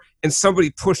door and somebody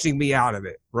pushing me out of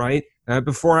it, right?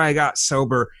 Before I got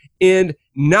sober. And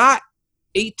not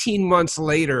 18 months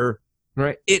later,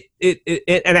 right?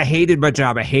 And I hated my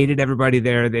job. I hated everybody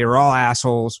there. They were all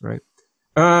assholes, right?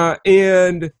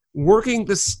 And working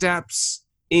the steps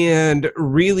and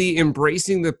really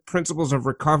embracing the principles of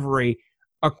recovery,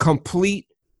 a complete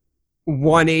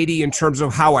 180 in terms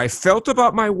of how I felt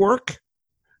about my work,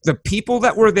 the people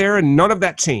that were there, and none of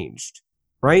that changed,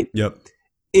 right? Yep.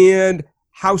 And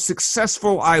how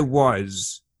successful I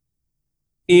was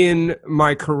in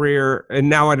my career and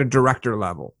now at a director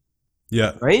level.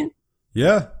 Yeah. Right?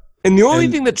 Yeah. And the only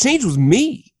thing that changed was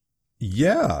me.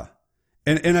 Yeah.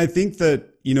 And I think that,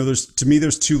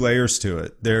 there's 2 layers to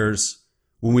it. There's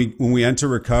when we enter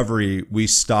recovery, we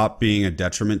stop being a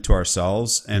detriment to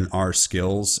ourselves and our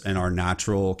skills and our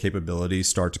natural capabilities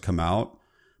start to come out.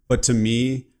 But to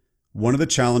me, one of the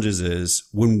challenges is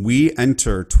when we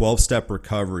enter 12-step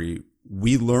recovery,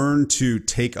 we learn to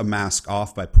take a mask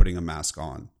off by putting a mask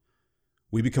on.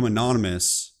 We become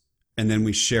anonymous and then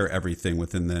we share everything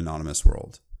within the anonymous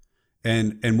world.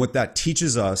 And what that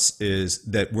teaches us is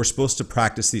that we're supposed to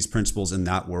practice these principles in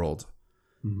that world.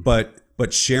 Mm-hmm.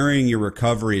 But sharing your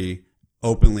recovery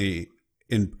openly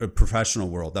in a professional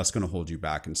world, that's going to hold you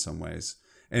back in some ways.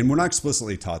 And we're not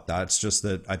explicitly taught that. It's just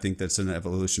that I think that's an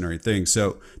evolutionary thing.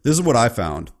 So this is what I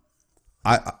found.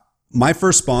 My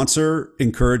first sponsor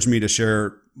encouraged me to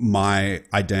share my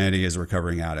identity as a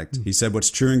recovering addict. He said, what's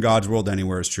true in God's world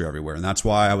anywhere is true everywhere. And that's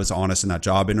why I was honest in that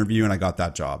job interview and I got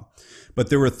that job.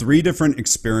 But there were 3 different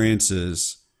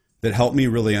experiences that helped me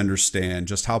really understand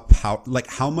just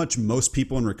how much most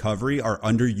people in recovery are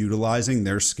underutilizing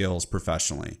their skills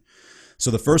professionally.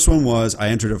 So the first one was I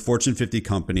entered a Fortune 50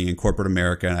 company in corporate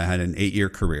America and I had an 8-year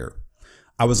career.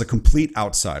 I was a complete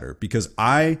outsider because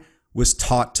I was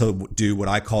taught to do what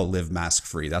I call live mask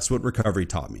free. That's what recovery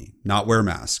taught me, not wear a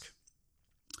mask.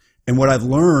 And what I've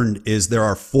learned is there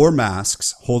are 4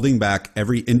 masks holding back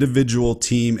every individual,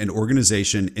 team, and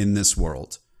organization in this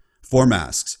world. 4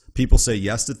 masks. People say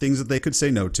yes to things that they could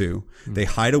say no to. They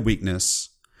hide a weakness.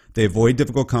 They avoid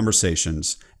difficult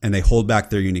conversations and they hold back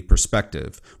their unique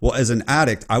perspective. Well, as an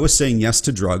addict, I was saying yes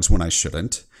to drugs when I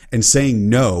shouldn't. And saying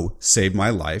no saved my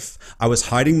life. I was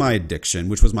hiding my addiction,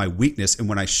 which was my weakness. And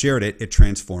when I shared it, it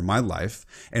transformed my life.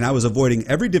 And I was avoiding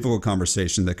every difficult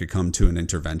conversation that could come to an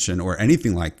intervention or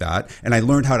anything like that. And I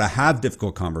learned how to have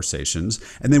difficult conversations.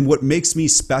 And then what makes me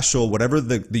special, whatever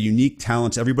the unique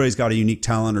talents, everybody's got a unique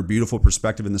talent or beautiful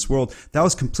perspective in this world, that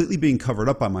was completely being covered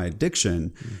up by my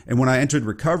addiction. And when I entered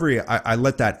recovery, I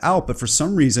let that out. But for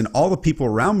some reason, all the people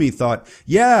around me thought,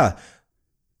 yeah,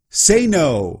 say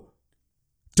no.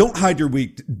 Don't hide your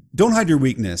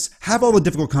weakness. Have all the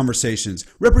difficult conversations.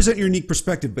 Represent your unique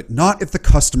perspective, but not if the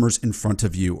customer's in front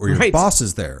of you or your boss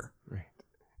is there. Right.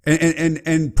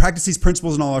 And practice these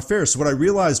principles in all our affairs. So what I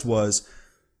realized was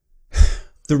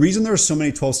the reason there are so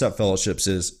many 12-step fellowships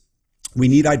is we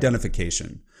need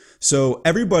identification. So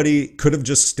everybody could have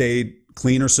just stayed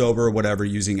clean or sober or whatever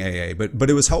using AA, but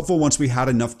it was helpful once we had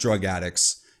enough drug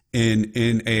addicts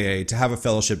in AA to have a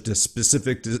fellowship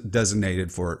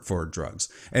designated for drugs.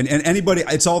 And anybody,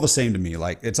 it's all the same to me.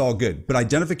 Like, it's all good, but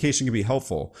identification can be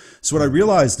helpful. So what I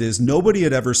realized is nobody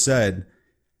had ever said,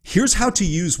 here's how to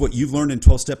use what you've learned in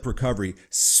 12-step recovery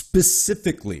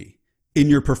specifically in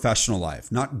your professional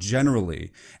life, not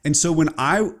generally. And so when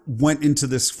I went into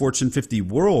this Fortune 50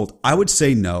 world, I would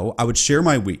say no, I would share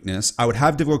my weakness, I would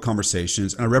have difficult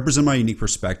conversations, and I represent my unique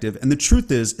perspective. And the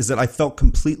truth is that I felt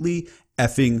completely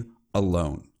effing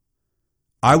alone.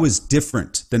 I was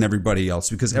different than everybody else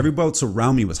because everybody else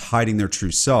around me was hiding their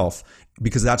true self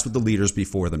because that's what the leaders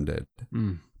before them did.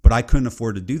 But I couldn't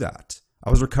afford to do that. I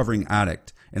was a recovering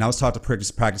addict and I was taught to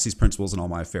practice these principles in all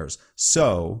my affairs.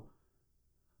 So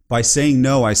by saying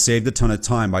no, I saved a ton of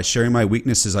time. By sharing my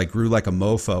weaknesses, I grew like a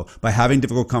mofo. By having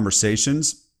difficult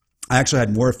conversations, I actually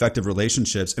had more effective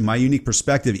relationships. And my unique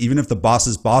perspective, even if the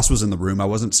boss's boss was in the room, I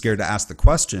wasn't scared to ask the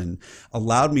question,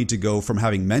 allowed me to go from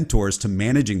having mentors to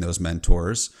managing those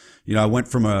mentors. You know, I went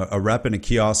from a rep in a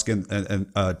kiosk and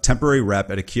a temporary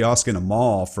rep at a kiosk in a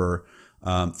mall for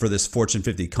this Fortune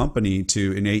 50 company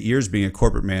to, in 8 years, being a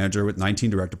corporate manager with 19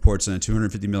 direct reports and a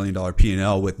 $250 million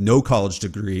P&L with no college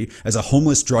degree as a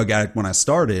homeless drug addict when I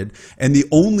started. And the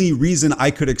only reason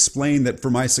I could explain that for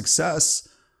my success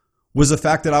was the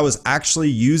fact that I was actually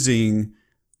using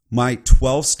my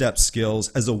 12-step skills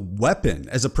as a weapon,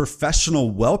 as a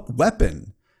professional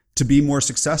weapon to be more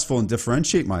successful and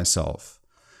differentiate myself.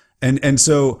 And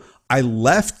so I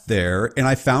left there and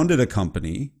I founded a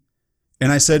company. And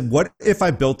I said, what if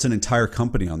I built an entire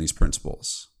company on these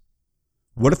principles?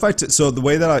 What if so the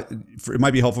way that it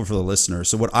might be helpful for the listener.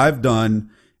 So what I've done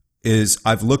is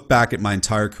I've looked back at my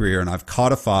entire career and I've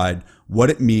codified what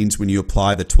it means when you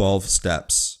apply the 12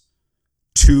 steps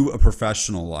to a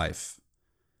professional life.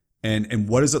 And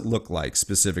what does it look like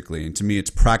specifically? And to me, it's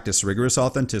practice rigorous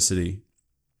authenticity.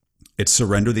 It's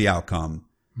surrender the outcome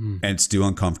and it's do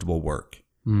uncomfortable work.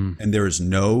 And there is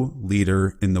no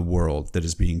leader in the world that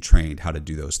is being trained how to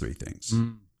do those three things.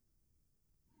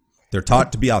 They're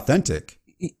taught to be authentic.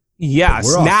 Yes.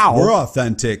 We're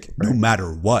authentic no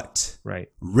matter what. Right.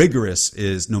 Rigorous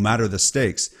is no matter the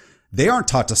stakes. They aren't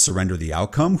taught to surrender the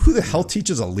outcome. Who the hell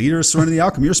teaches a leader to surrender the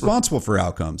outcome? You're responsible for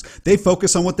outcomes. They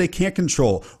focus on what they can't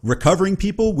control. Recovering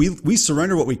people, we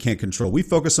surrender what we can't control. We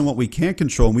focus on what we can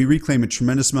control and we reclaim a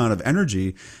tremendous amount of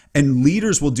energy. And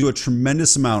leaders will do a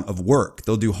tremendous amount of work.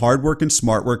 They'll do hard work and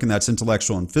smart work, and that's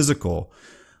intellectual and physical.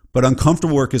 But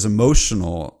uncomfortable work is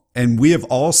emotional. And we have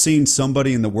all seen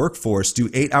somebody in the workforce do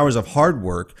 8 hours of hard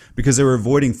work because they were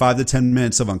avoiding 5 to 10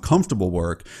 minutes of uncomfortable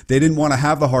work. They didn't want to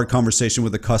have the hard conversation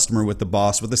with the customer, with the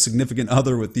boss, with a significant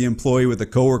other, with the employee, with the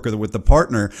coworker, with the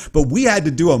partner. But we had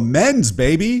to do amends,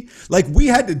 baby. Like, we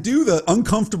had to do the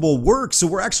uncomfortable work. So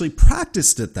we're actually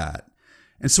practiced at that.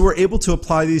 And so we're able to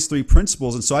apply these three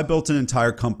principles. And so I built an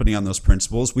entire company on those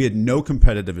principles. We had no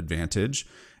competitive advantage.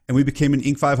 And we became an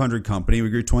Inc. 500 company. We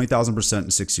grew 20,000%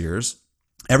 in 6 years.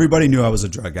 Everybody knew I was a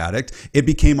drug addict. It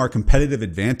became our competitive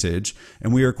advantage,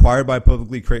 and we were acquired by a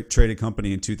publicly traded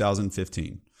company in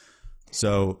 2015.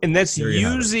 So, and that's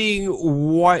using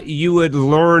what you had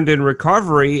learned in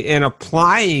recovery and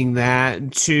applying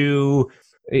that to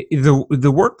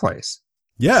the workplace.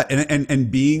 Yeah,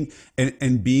 and being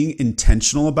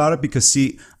intentional about it, because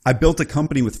see, I built a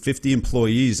company with 50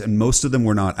 employees and most of them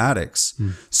were not addicts.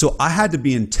 So I had to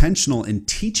be intentional in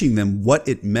teaching them what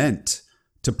it meant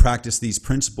to practice these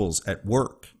principles at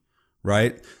work,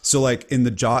 right? So like in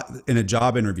a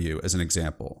job interview, as an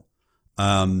example,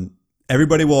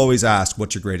 everybody will always ask,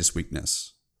 what's your greatest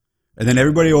weakness? And then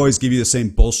everybody always give you the same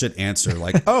bullshit answer,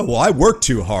 like, "Oh, well, I work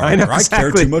too hard, or I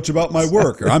care too much about my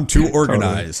work, or I'm too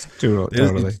organized."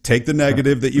 Totally. Take the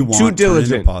negative that you want, too diligent,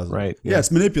 turn it into positive. Right? Yeah,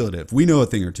 it's manipulative. We know a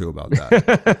thing or two about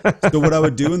that. So what I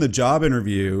would do in the job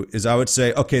interview is I would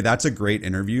say, "Okay, that's a great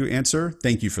interview answer.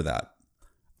 Thank you for that.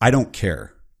 I don't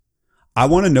care. I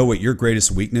want to know what your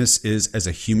greatest weakness is as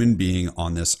a human being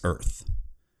on this earth."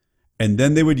 And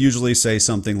then they would usually say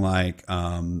something like,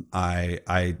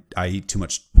 I eat too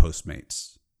much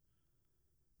Postmates.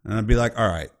 And I'd be like, all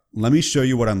right, let me show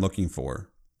you what I'm looking for.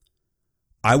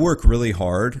 I work really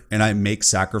hard and I make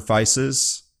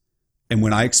sacrifices. And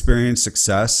when I experience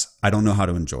success, I don't know how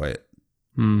to enjoy it.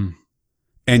 And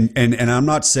I'm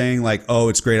not saying like, oh,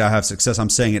 it's great I have success. I'm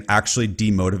saying it actually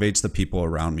demotivates the people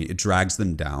around me. It drags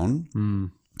them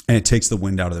down. And it takes the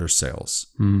wind out of their sails.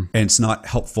 And it's not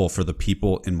helpful for the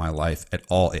people in my life at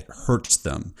all. It hurts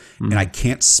them. And I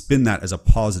can't spin that as a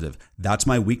positive. That's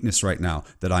my weakness right now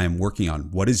that I am working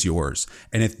on. What is yours?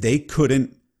 And if they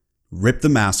couldn't rip the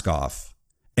mask off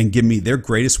and give me their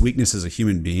greatest weakness as a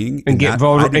human being and get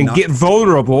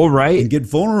vulnerable, right? And get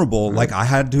vulnerable like I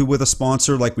had to with a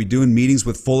sponsor, like we do in meetings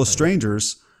with full of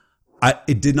strangers.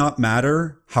 It did not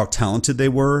matter how talented they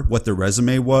were, what their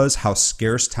resume was, how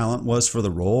scarce talent was for the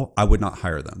role. I would not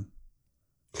hire them.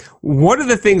 One of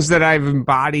the things that I've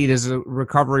embodied as a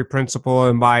recovery principle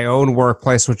in my own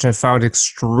workplace, which I found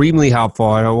extremely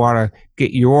helpful, and I want to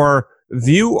get your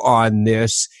view on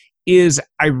this, is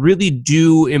I really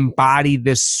do embody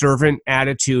this servant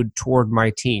attitude toward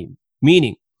my team.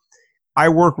 Meaning, I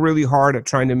work really hard at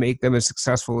trying to make them as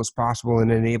successful as possible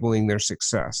and enabling their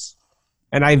success.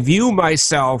 And I view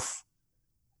myself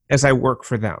as I work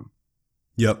for them.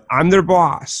 Yep. I'm their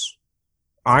boss.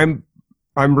 I'm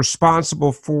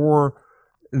responsible for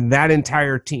that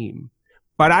entire team.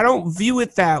 But I don't view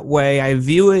it that way. I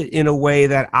view it in a way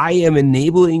that I am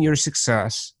enabling your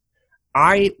success.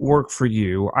 I work for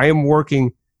you. I am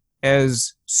working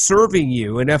as serving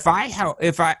you. And if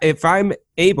I'm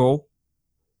able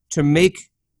to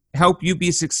help you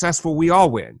be successful, we all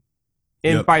win.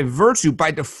 And by virtue,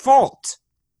 by default,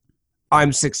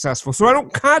 I'm successful. So I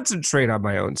don't concentrate on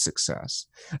my own success.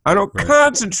 I don't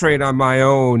concentrate on my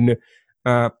own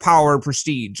power and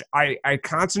prestige. I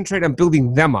concentrate on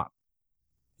building them up.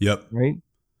 Yep. Right?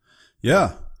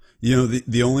 Yeah. You know,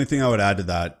 the only thing I would add to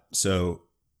that, so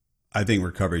I think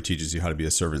recovery teaches you how to be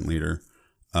a servant leader.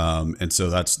 And so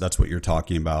that's what you're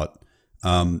talking about.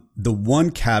 The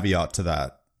one caveat to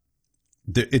that,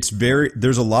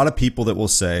 there's a lot of people that will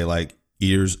say like,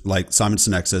 eaters, like Simon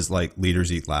Sinek says, like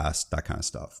leaders eat last, that kind of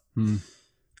stuff.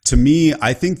 To me,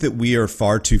 I think that we are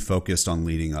far too focused on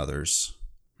leading others.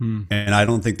 And I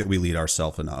don't think that we lead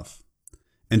ourselves enough.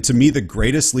 And to me, the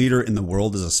greatest leader in the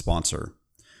world is a sponsor.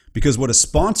 Because what a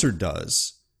sponsor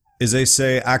does is they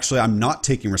say, actually, I'm not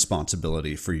taking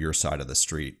responsibility for your side of the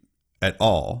street at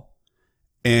all.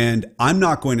 And I'm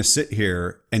not going to sit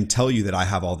here and tell you that I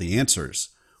have all the answers.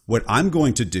 What I'm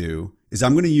going to do is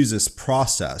I'm going to use this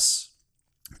process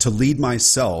to lead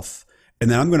myself, and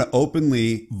then I'm going to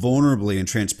openly, vulnerably, and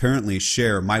transparently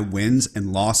share my wins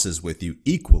and losses with you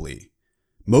equally.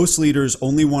 Most leaders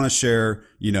only want to share,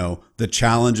 the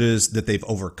challenges that they've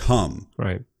overcome.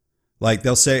 Right. Like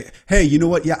they'll say, hey, you know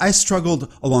what? Yeah, I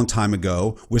struggled a long time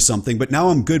ago with something, but now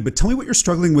I'm good. But tell me what you're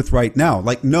struggling with right now.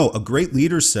 Like, no, a great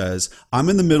leader says, I'm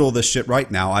in the middle of this shit right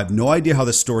now. I have no idea how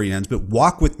this story ends, but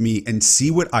walk with me and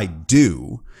see what I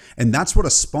do. And that's what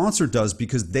a sponsor does,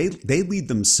 because they lead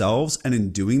themselves. And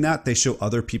in doing that, they show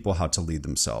other people how to lead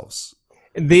themselves.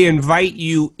 They invite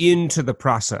you into the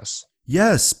process.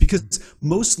 Yes, because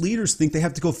most leaders think they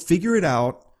have to go figure it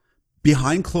out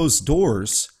behind closed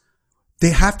doors.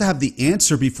 They have to have the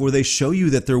answer before they show you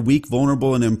that they're weak,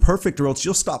 vulnerable, and imperfect, or else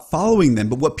you'll stop following them.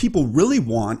 But what people really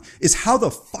want is, how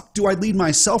the fuck do I lead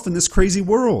myself in this crazy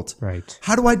world? Right.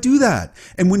 How do I do that?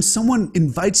 And when someone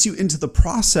invites you into the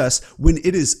process, when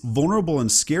it is vulnerable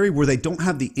and scary, where they don't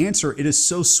have the answer, it is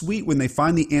so sweet when they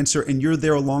find the answer and you're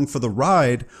there along for the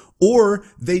ride. Or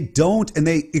they don't and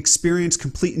they experience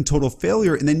complete and total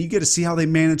failure, and then you get to see how they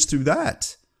manage through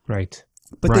that. Right.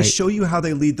 But they show you how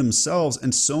they lead themselves,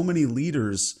 and so many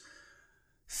leaders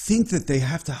think that they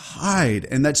have to hide,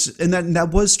 and that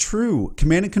was true.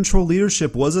 Command and control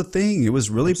leadership was a thing. It was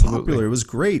really popular. It was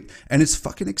great, and it's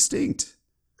fucking extinct.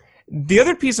 The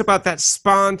other piece about that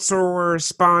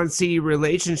sponsor-sponsee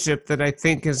relationship that I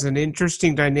think is an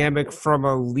interesting dynamic from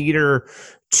a leader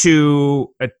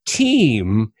to a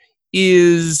team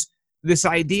is this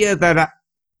idea that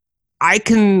I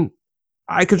can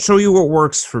show you what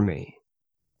works for me.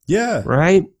 Yeah.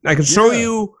 Right? I can show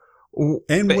you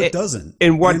And what doesn't.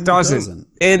 And what doesn't.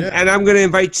 And I'm going to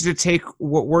invite you to take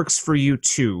what works for you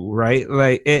too, right?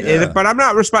 Like, but I'm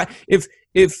not if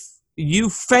you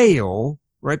fail,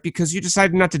 right, because you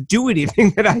decided not to do anything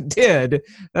that I did,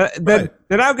 then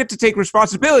I'll get to take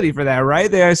responsibility for that,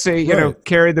 right? They say,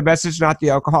 carry the message, not the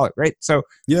alcoholic, right? So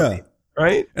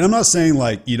right. And I'm not saying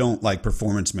like you don't like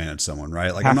performance manage someone,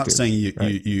 right? Like I'm not saying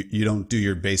you don't do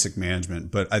your basic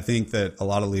management, but I think that a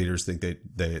lot of leaders think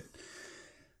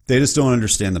they just don't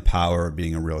understand the power of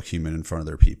being a real human in front of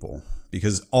their people,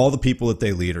 because all the people that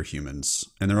they lead are humans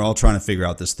and they're all trying to figure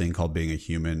out this thing called being a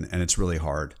human. And it's really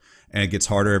hard and it gets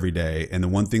harder every day. And the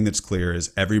one thing that's clear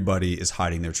is everybody is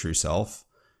hiding their true self.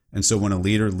 And so when a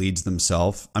leader leads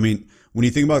themselves, I mean, when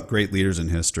you think about great leaders in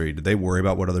history, did they worry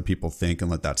about what other people think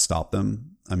and let that stop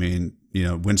them? I mean,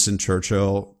 Winston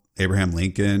Churchill, Abraham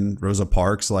Lincoln, Rosa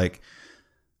Parks, like,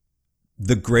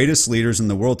 the greatest leaders in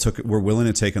the world were willing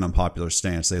to take an unpopular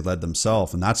stance. They led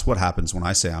themselves. And that's what happens when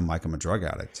I say I'm a drug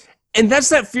addict. And that's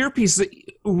that fear piece.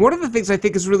 One of the things I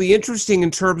think is really interesting in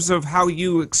terms of how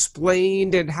you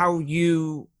explained and how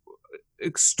you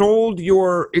extolled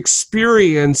your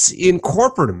experience in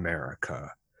corporate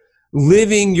America,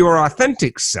 living your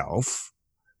authentic self,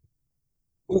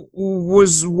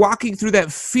 was walking through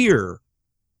that fear.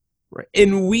 Right.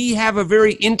 And we have a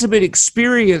very intimate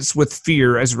experience with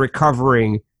fear as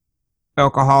recovering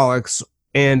alcoholics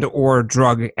and or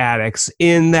drug addicts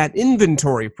in that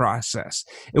inventory process.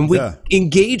 And we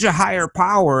engage a higher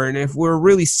power. And if we're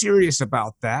really serious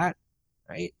about that,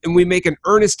 right, and we make an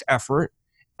earnest effort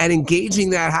at engaging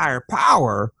that higher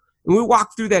power, and we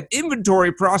walk through that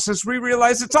inventory process, we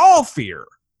realize it's all fear.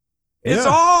 It's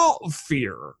all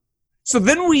fear. So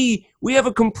then we have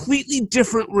a completely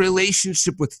different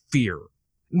relationship with fear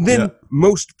than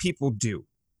most people do.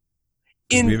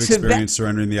 We've experienced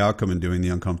surrendering the outcome and doing the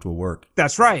uncomfortable work.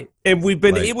 That's right. And we've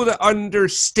been able to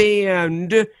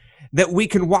understand that we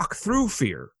can walk through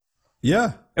fear.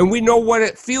 Yeah. And we know what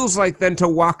it feels like then to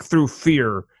walk through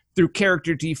fear, through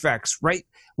character defects, right?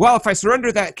 Well, if I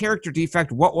surrender that character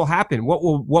defect, what will happen? What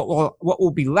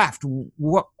will be left?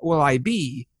 What will I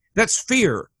be? That's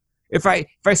fear. If I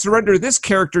surrender this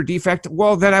character defect,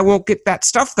 well, then I won't get that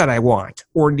stuff that I want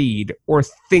or need or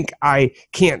think I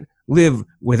can't live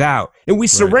without. And we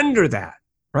surrender that,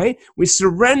 right? We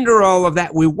surrender all of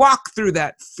that. We walk through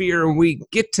that fear and we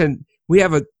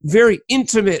have a very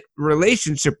intimate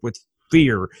relationship with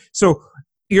fear. So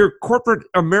your corporate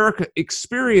America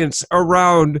experience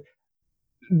around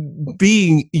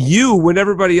being you when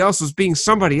everybody else was being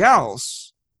somebody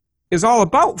else is all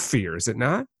about fear, is it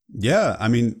not? Yeah. I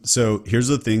mean, so here's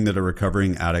the thing that a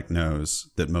recovering addict knows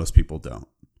that most people don't.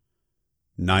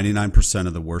 99%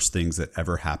 of the worst things that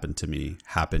ever happened to me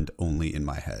happened only in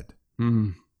my head.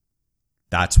 Mm.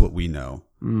 That's what we know.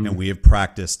 Mm. And we have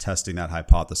practiced testing that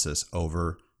hypothesis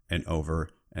over and over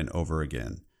and over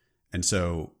again. And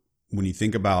so when you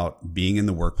think about being in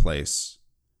the workplace,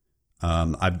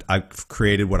 I've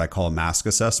created what I call a mask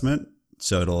assessment.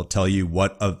 So it'll tell you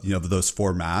what of those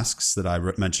 4 masks that I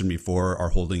mentioned before are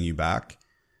holding you back.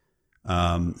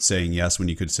 Saying yes when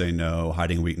you could say no,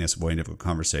 hiding weakness, avoiding difficult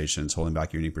conversations, holding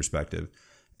back your unique perspective.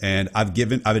 And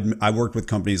I've worked with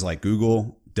companies like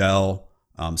Google, Dell,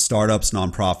 startups,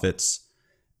 nonprofits,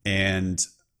 and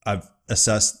I've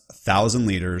assessed 1,000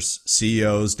 leaders,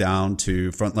 CEOs down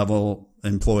to front level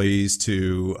employees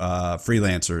to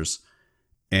freelancers,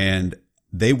 and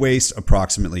they waste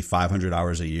approximately 500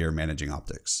 hours a year managing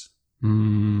optics.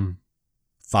 500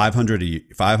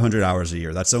 hours a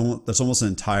year. That's almost an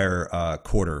entire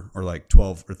quarter, or like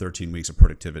 12 or 13 weeks of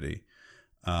productivity.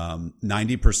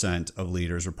 90% of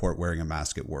leaders report wearing a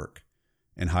mask at work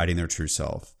and hiding their true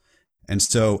self. And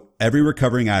so every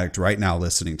recovering addict right now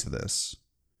listening to this,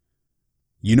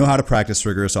 you know how to practice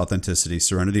rigorous authenticity,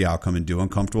 surrender the outcome, and do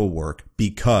uncomfortable work,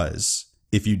 because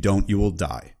if you don't, you will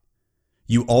die.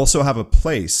 You also have a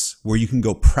place where you can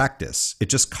go practice. It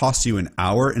just costs you an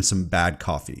hour and some bad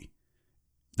coffee.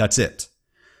 That's it.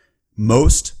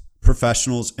 Most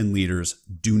professionals and leaders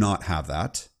do not have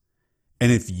that.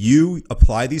 And if you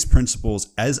apply these principles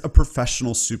as a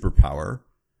professional superpower,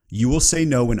 you will say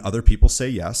no when other people say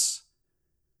yes.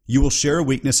 You will share a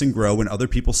weakness and grow when other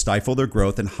people stifle their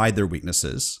growth and hide their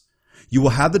weaknesses. You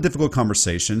will have the difficult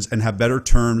conversations and have better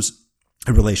terms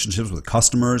and relationships with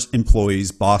customers,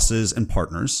 employees, bosses, and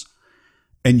partners.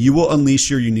 And you will unleash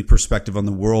your unique perspective on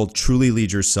the world, truly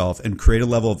lead yourself, and create a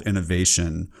level of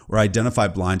innovation or identify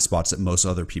blind spots that most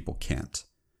other people can't.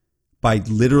 By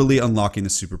literally unlocking the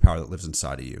superpower that lives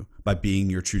inside of you, by being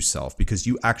your true self, because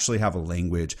you actually have a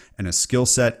language and a skill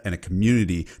set and a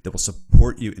community that will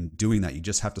support you in doing that. You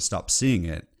just have to stop seeing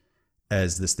it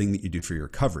as this thing that you do for your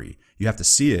recovery. You have to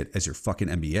see it as your fucking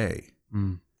MBA.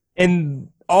 And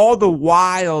all the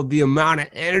while, the amount of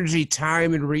energy,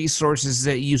 time, and resources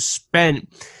that you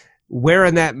spent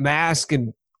wearing that mask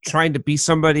and trying to be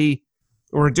somebody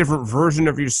or a different version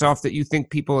of yourself that you think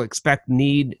people expect,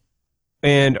 need,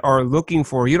 and are looking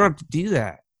for, you don't have to do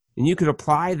that. And you could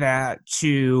apply that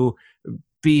to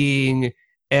being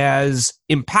as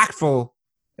impactful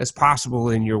as possible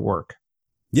in your work.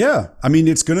 Yeah. I mean,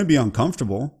 it's going to be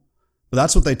uncomfortable, but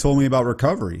that's what they told me about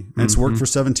recovery. And it's worked for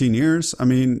 17 years. I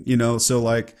mean, so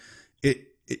like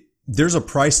there's a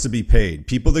price to be paid.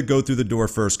 People that go through the door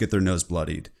first get their nose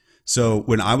bloodied. So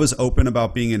when I was open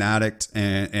about being an addict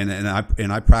and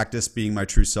I practiced being my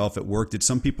true self at work, did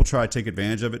some people try to take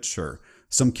advantage of it? Sure.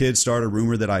 Some kid started a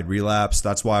rumor that I'd relapsed.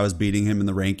 That's why I was beating him in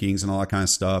the rankings and all that kind of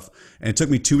stuff. And it took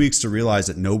me 2 weeks to realize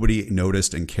that nobody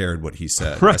noticed and cared what he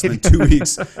said. Right. I spent 2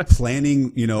 weeks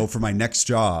planning, for my next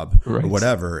job or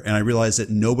whatever. And I realized that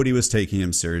nobody was taking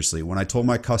him seriously. When I told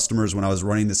my customers when I was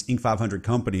running this Inc. 500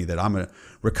 company that I'm a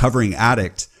recovering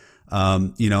addict,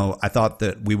 I thought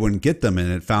that we wouldn't get them.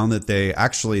 And it found that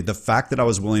the fact that I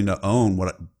was willing to own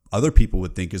what other people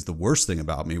would think is the worst thing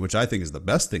about me, which I think is the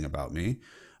best thing about me,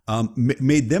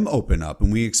 made them open up,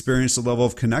 and we experienced a level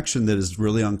of connection that is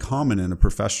really uncommon in a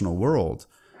professional world.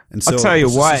 And so I'll tell you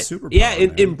what,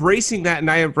 embracing that, and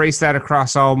I embrace that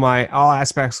across all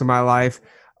aspects of my life.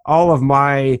 All of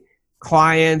my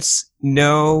clients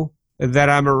know that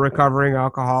I'm a recovering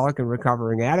alcoholic and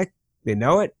recovering addict. They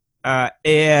know it,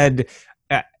 and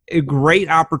great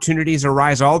opportunities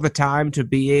arise all the time to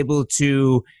be able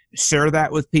to share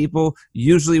that with people.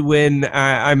 Usually when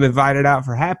I'm invited out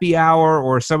for happy hour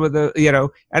or some of the,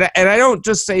 and I don't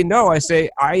just say no, I say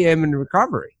I am in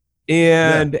recovery,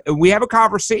 and we have a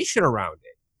conversation around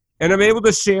it, and I'm able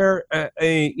to share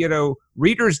a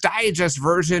Reader's Digest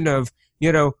version of,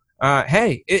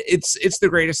 hey, it's the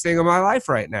greatest thing in my life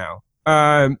right now.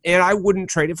 And I wouldn't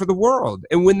trade it for the world.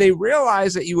 And when they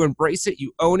realize that you embrace it,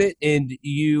 you own it, and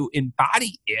you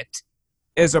embody it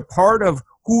as a part of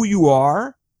who you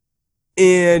are,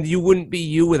 and you wouldn't be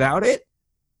you without it,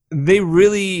 they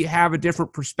really have a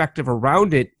different perspective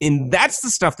around it. And that's the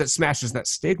stuff that smashes that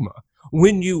stigma.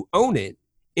 When you own it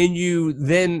and you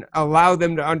then allow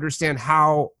them to understand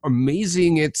how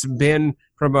amazing it's been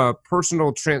from a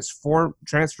personal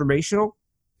transformational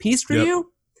piece for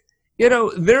you,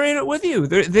 they're in it with you.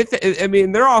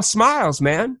 They're all smiles,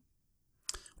 man.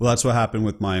 Well, that's what happened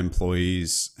with my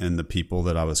employees and the people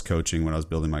that I was coaching when I was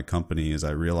building my company, is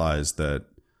I realized that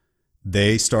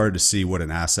they started to see what an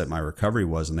asset my recovery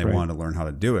was, and they wanted to learn how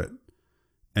to do it.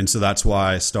 And so that's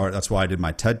why I did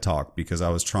my TED Talk, because I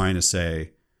was trying to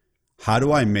say, how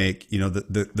do I make,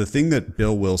 the thing that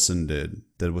Bill Wilson did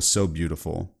that was so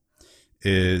beautiful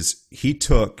is he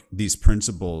took these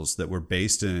principles that were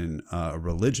based in a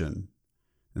religion,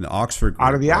 in the Oxford group,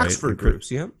 out of the Oxford groups,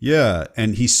 yeah. Yeah,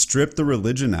 and he stripped the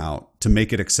religion out to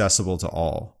make it accessible to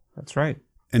all. That's right.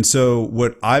 And so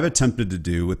what I've attempted to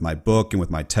do with my book and with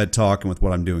my TED Talk and with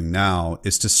what I'm doing now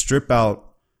is to strip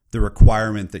out the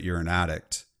requirement that you're an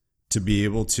addict to be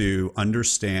able to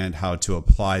understand how to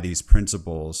apply these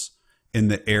principles in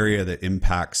the area that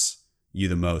impacts you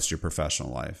the most, your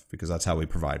professional life, because that's how we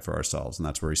provide for ourselves, and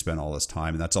that's where we spend all this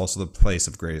time, and that's also the place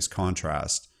of greatest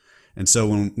contrast. And so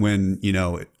when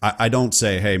I don't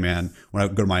say, hey man, when I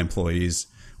go to my employees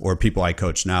or people I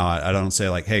coach now, I don't say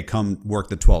like, hey, come work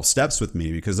the 12 steps with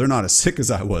me, because they're not as sick as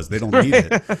I was. They don't need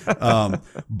it.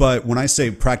 But when I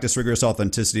say practice rigorous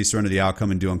authenticity, surrender the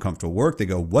outcome, and do uncomfortable work, they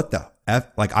go, what the F?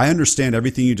 Like, I understand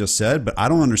everything you just said, but I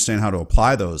don't understand how to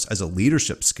apply those as a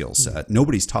leadership skill set.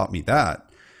 Nobody's taught me that.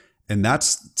 And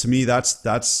to me,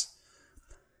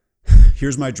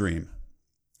 here's my dream.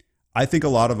 I think a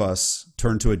lot of us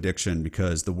turn to addiction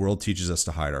because the world teaches us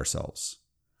to hide ourselves.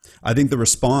 I think the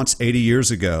response 80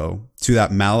 years ago to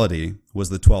that malady was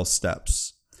the 12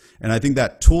 steps. And I think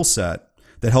that tool set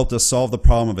that helped us solve the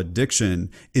problem of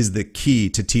addiction is the key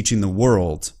to teaching the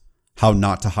world how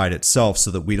not to hide itself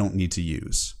so that we don't need to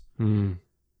use. And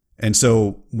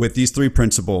so with these 3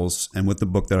 principles and with the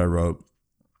book that I wrote,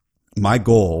 my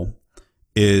goal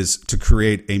is to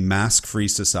create a mask-free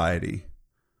society.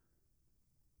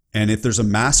 And if there's a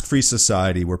mask-free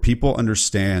society where people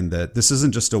understand that this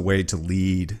isn't just a way to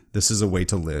lead, this is a way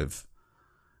to live.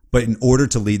 But in order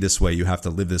to lead this way, you have to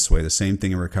live this way. The same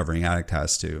thing a recovering addict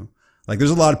has to. Like,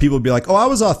 there's a lot of people who be like, oh, I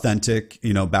was authentic,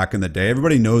 back in the day.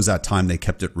 Everybody knows that time they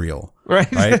kept it real. Right.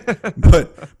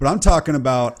 But I'm talking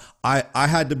about, I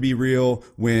had to be real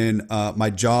when my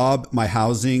job, my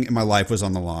housing, and my life was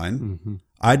on the line.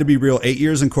 I had to be real 8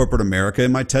 years in corporate America.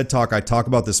 In my TED Talk, I talk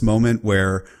about this moment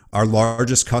where our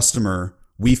largest customer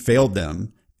we failed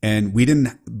them, and we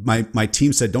didn't, my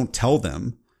team said, don't tell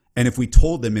them. And if we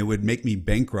told them, it would make me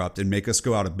bankrupt and make us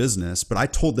go out of business. But I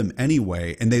told them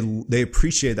anyway, and they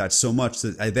appreciate that so much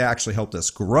that they actually helped us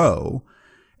grow.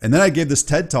 And then I gave this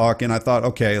TED talk, and I thought,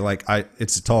 okay, like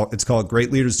it's called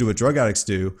Great Leaders Do What Drug Addicts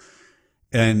Do.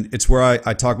 And it's where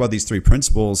I talk about these 3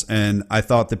 principles. And I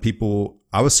thought that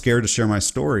I was scared to share my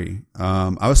story.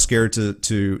 I was scared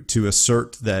to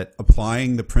assert that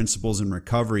applying the principles in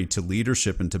recovery to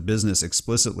leadership and to business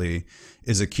explicitly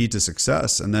is a key to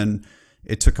success. And then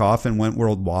it took off and went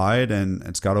worldwide, and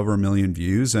it's got over 1 million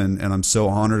views. And I'm so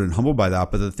honored and humbled by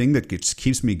that. But the thing that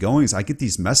keeps me going is I get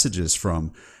these messages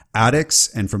from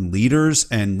addicts and from leaders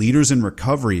and leaders in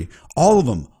recovery, all of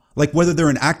them. Like whether they're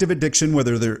in active addiction,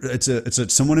 whether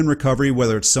it's someone in recovery,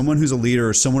 whether it's someone who's a leader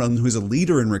or someone who's a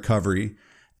leader in recovery,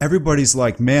 everybody's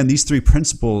like, man, these 3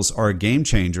 principles are a game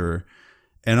changer.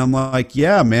 And I'm like,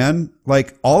 yeah, man,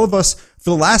 like all of us for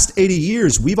the last 80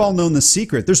 years, we've all known the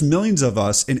secret. There's millions of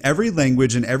us in every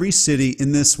language, in every city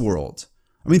in this world.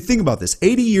 I mean, think about this.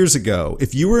 80 years ago,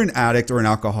 if you were an addict or an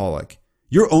alcoholic,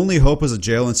 your only hope was a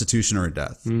jail institution or a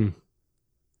death. And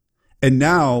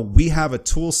now we have a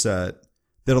tool set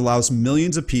that allows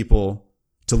millions of people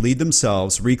to lead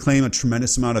themselves, reclaim a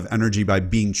tremendous amount of energy by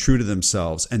being true to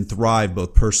themselves, and thrive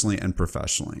both personally and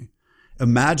professionally.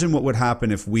 Imagine what would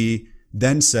happen if we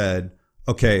then said,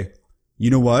 okay, you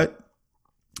know what?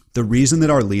 The reason that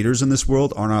our leaders in this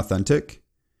world aren't authentic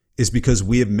is because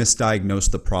we have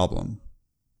misdiagnosed the problem.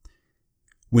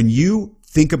 When you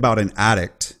think about an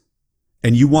addict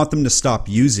and you want them to stop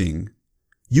using,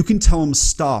 you can tell them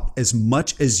stop as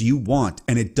much as you want,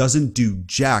 and it doesn't do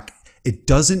jack. It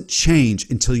doesn't change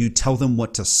until you tell them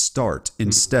what to start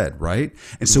instead, right?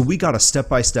 And so we got a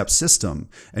step-by-step system.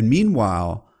 And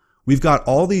meanwhile, we've got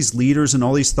all these leaders and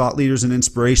all these thought leaders and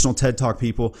inspirational TED Talk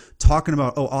people talking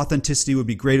about, oh, authenticity would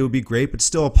be great, but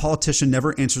still a politician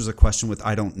never answers a question with,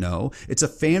 I don't know. It's a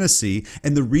fantasy.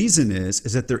 And the reason is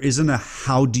that there isn't a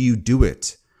how do you do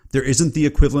it? There isn't the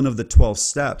equivalent of the 12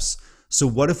 steps. So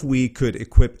what if we could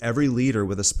equip every leader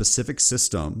with a specific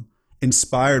system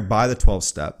inspired by the 12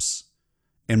 steps,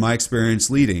 in my experience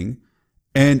leading,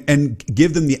 and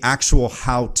give them the actual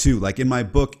how to? Like in my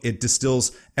book, it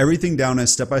distills everything down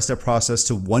as step-by-step process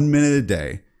to 1 minute a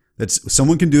day.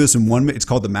 Someone can do this in 1 minute. It's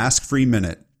called the mask-free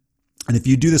minute. And if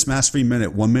you do this mask-free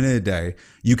minute, 1 minute a day,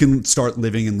 you can start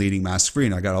living and leading mask-free.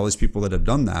 And I got all these people that have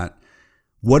done that.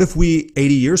 What if we,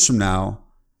 80 years from now,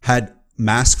 had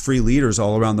mask-free leaders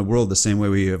all around the world the same way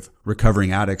we have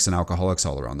recovering addicts and alcoholics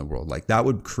all around the world? Like that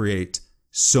would create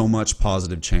so much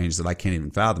positive change that I can't even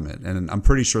fathom it. And I'm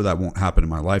pretty sure that won't happen in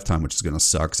my lifetime, which is going to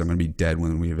suck because I'm going to be dead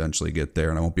when we eventually get there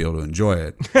and I won't be able to enjoy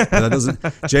it. But that doesn't,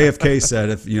 JFK said,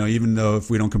 even though if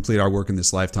we don't complete our work in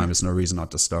this lifetime, it's no reason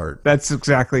not to start. That's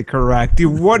exactly correct.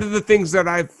 One of the things that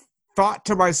I've thought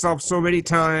to myself so many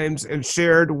times and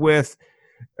shared with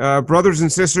brothers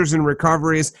and sisters in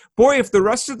recovery is, boy, if the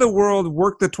rest of the world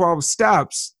worked the 12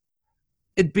 steps,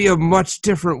 it'd be a much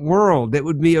different world. It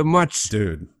would be a much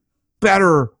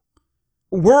better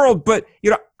world. But,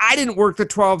 I didn't work the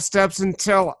 12 steps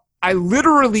until I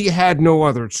literally had no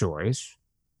other choice.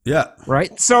 Yeah.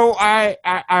 Right. So I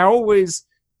always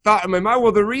thought in my mind,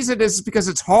 well, the reason is because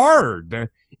it's hard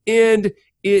and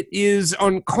it is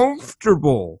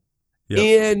uncomfortable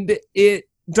and it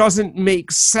doesn't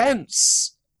make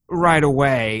sense right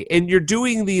away. And you're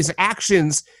doing these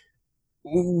actions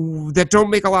that don't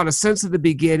make a lot of sense at the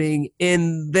beginning.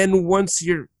 And then once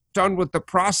you're done with the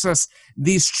process,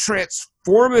 these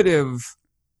transformative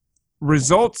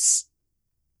results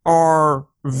are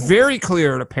very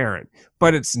clear and apparent,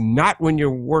 but it's not when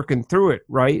you're working through it,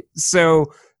 right?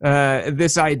 So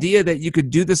this idea that you could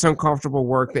do this uncomfortable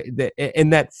work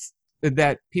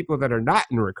that people that are not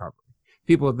in recovery,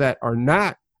 people that are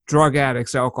not drug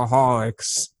addicts,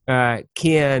 alcoholics,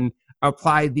 can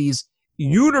apply these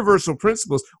universal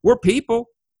principles. We're people,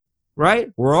 right?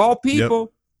 We're all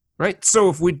people, right? So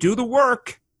if we do the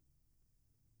work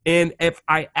and if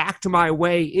I act my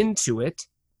way into it,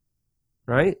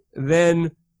 right,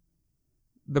 then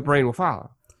the brain will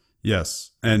follow.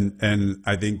 Yes. And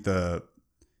I think the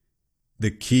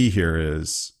key here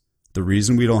is the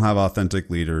reason we don't have authentic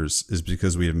leaders is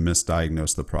because we have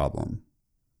misdiagnosed the problem.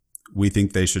 We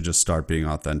think they should just start being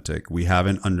authentic. We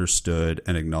haven't understood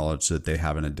and acknowledged that they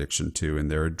have an addiction to, and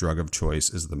their drug of choice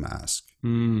is the mask.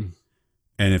 And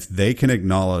if they can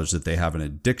acknowledge that they have an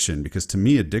addiction, because to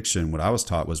me, addiction, what I was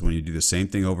taught was when you do the same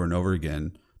thing over and over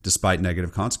again, despite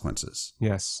negative consequences.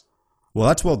 Yes. Well,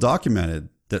 that's well documented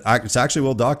It's actually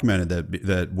well documented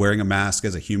that wearing a mask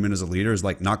as a human, as a leader, is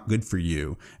like not good for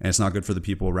you, and it's not good for the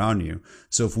people around you.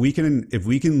 So if we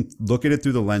can look at it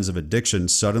through the lens of addiction,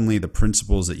 suddenly the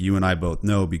principles that you and I both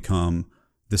know become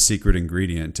the secret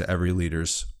ingredient to every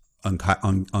leader's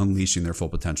unleashing their full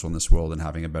potential in this world and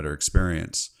having a better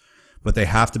experience. But they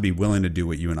have to be willing to do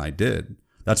what you and I did.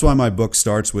 That's why my book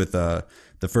starts with the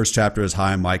first chapter is,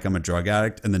 "Hi, I'm Mike, I'm a drug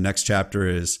addict," and the next chapter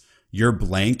is, "You're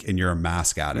blank and you're a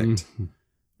mask addict." Mm-hmm.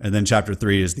 And then chapter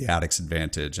 3 is the addict's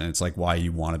advantage. And it's like why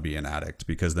you want to be an addict,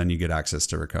 because then you get access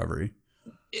to recovery.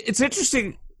 It's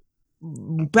interesting.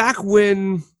 Back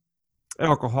when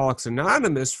Alcoholics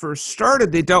Anonymous first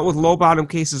started, they dealt with low bottom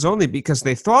cases only because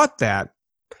they thought that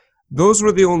those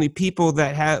were the only people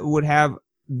that would have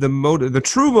the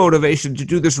true motivation to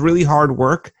do this really hard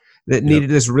work that needed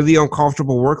this really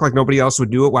uncomfortable work. Like nobody else would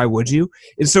do it. Why would you?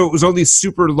 And so it was only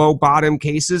super low bottom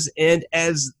cases. And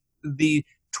as the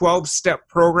 12-step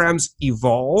programs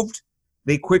evolved,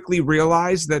 they quickly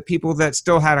realized that people that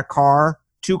still had a car,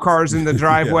 2 cars in the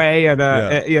driveway and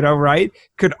right,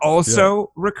 could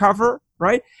also recover,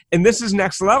 right? And this is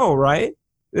next level, right?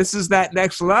 This is that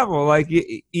next level. Like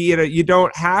you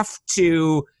don't have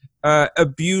to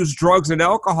abuse drugs and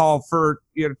alcohol for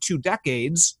 2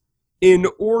 decades in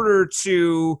order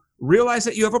to realize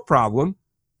that you have a problem,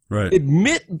 right?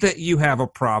 Admit that you have a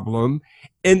problem,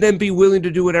 and then be willing to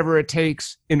do whatever it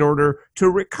takes in order to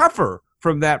recover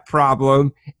from that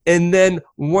problem. And then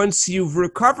once you've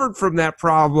recovered from that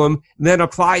problem, then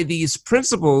apply these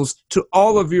principles to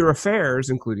all of your affairs,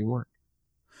 including work.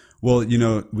 Well,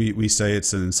 we say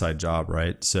it's an inside job,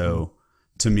 right? So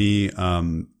to me,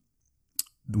 one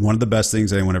of the best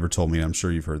things anyone ever told me, I'm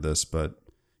sure you've heard this, but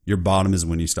your bottom is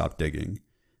when you stop digging.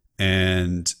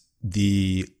 And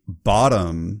the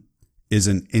bottom is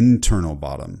an internal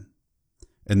bottom.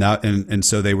 And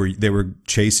so they were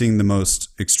chasing the most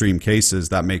extreme cases.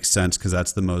 That makes sense because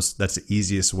that's the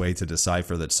easiest way to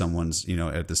decipher that someone's,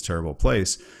 at this terrible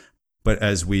place. But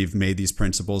as we've made these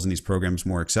principles and these programs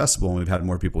more accessible and we've had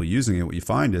more people using it, what you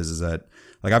find is that,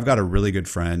 like, I've got a really good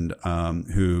friend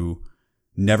who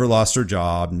never lost her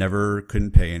job, never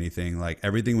couldn't pay anything. Like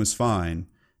everything was fine.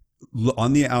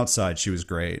 On the outside, she was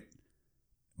great.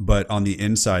 But on the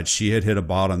inside, she had hit a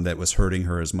bottom that was hurting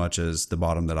her as much as the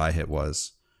bottom that I hit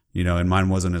was, and mine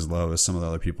wasn't as low as some of the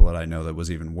other people that I know that was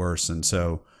even worse. And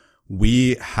so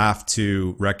we have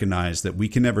to recognize that we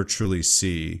can never truly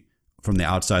see from the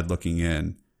outside looking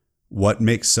in what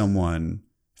makes someone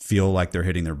feel like they're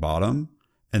hitting their bottom.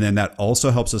 And then that also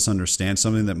helps us understand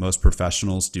something that most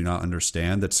professionals do not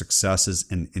understand, that success is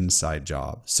an inside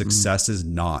job. Success is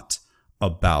not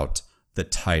about the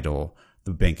title,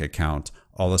 the bank account,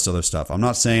 all this other stuff. I'm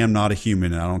not saying I'm not a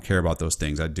human and I don't care about those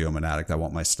things. I do. I'm an addict. I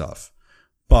want my stuff.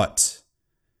 But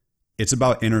it's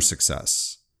about inner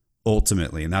success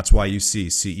ultimately. And that's why you see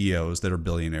CEOs that are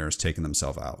billionaires taking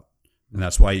themselves out. And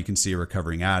that's why you can see a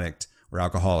recovering addict or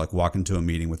alcoholic walk into a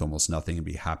meeting with almost nothing and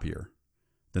be happier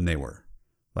than they were.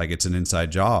 Like it's an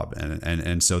inside job.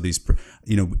 And so these,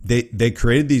 they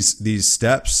created these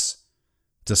steps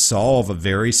to solve a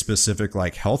very specific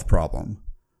like health problem.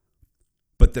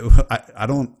 But I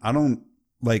don't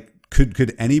like,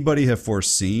 could anybody have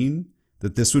foreseen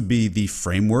that this would be the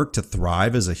framework to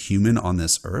thrive as a human on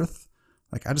this earth?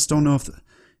 Like, I just don't know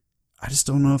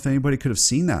if anybody could have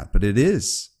seen that, but it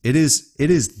is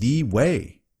the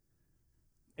way.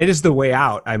 It is the way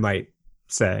out, I might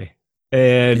say.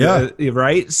 And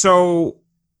right. So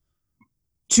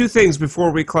 2 things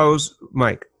before we close,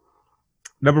 Mike.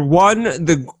 Number 1,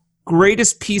 the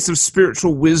greatest piece of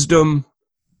spiritual wisdom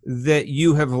that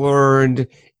you have learned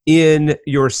in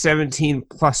your 17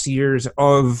 plus years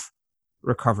of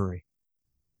recovery.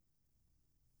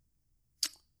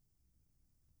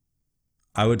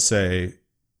 I would say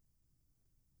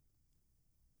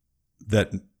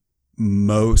that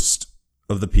most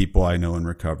of the people I know in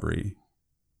recovery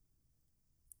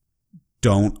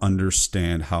don't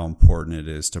understand how important it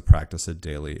is to practice it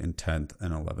daily in 10th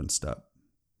and 11th step.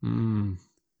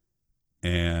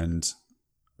 And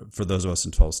for those of us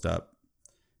in 12th step.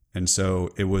 And so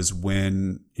it was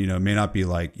when, it may not be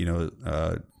like,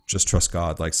 just trust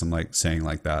God, like some like saying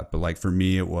like that. But like for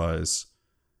me, it was,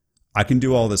 I can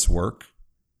do all this work.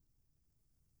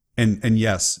 And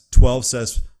yes, 12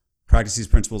 says practice these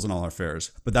principles in all our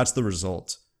affairs, but that's the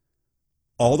result.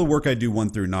 All the work I do 1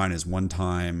 through 9 is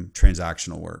one-time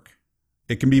transactional work.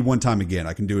 It can be one time again.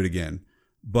 I can do it again.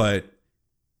 But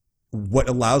what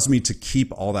allows me to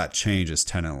keep all that change is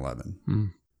 10 and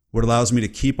 11. What allows me to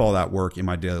keep all that work in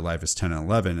my daily life is 10 and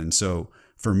 11. And so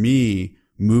for me,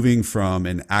 moving from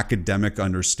an academic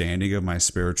understanding of my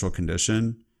spiritual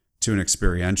condition to an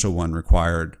experiential one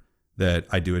required that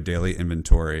I do a daily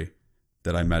inventory,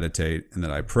 that I meditate, and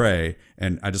that I pray.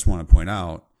 And I just want to point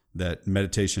out that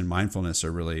meditation and mindfulness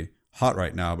are really hot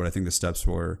right now, but I think the steps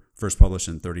were first published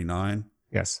in 39.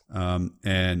 Yes.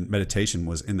 And meditation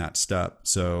was in that step.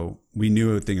 So we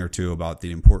knew a thing or two about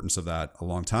the importance of that a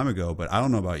long time ago, but I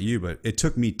don't know about you, but it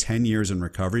took me 10 years in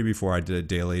recovery before I did a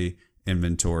daily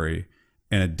inventory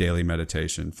and a daily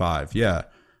meditation. 5. Yeah.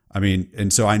 I mean,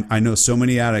 and so I know so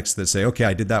many addicts that say, okay,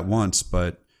 I did that once,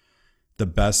 but the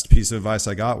best piece of advice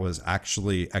I got was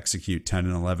actually execute 10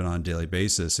 and 11 on a daily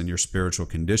basis, and your spiritual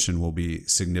condition will be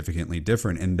significantly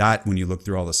different. And that, when you look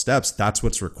through all the steps, that's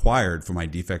what's required for my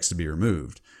defects to be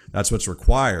removed. That's what's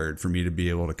required for me to be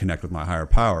able to connect with my higher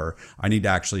power. I need to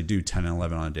actually do 10 and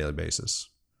 11 on a daily basis.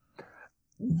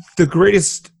 The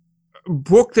greatest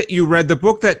book that you read, the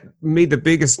book that made the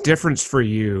biggest difference for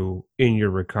you in your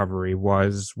recovery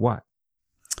was what?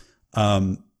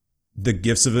 The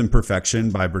Gifts of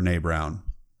Imperfection by Brene Brown.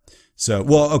 So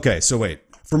wait.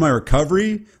 For my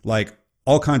recovery, like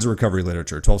all kinds of recovery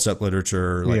literature, 12-step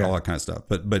literature, like all that kind of stuff.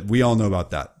 But we all know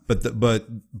about that. But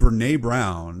Brene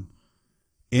Brown,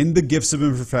 in The Gifts of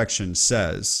Imperfection,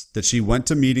 says that she went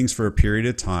to meetings for a period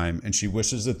of time and she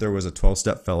wishes that there was a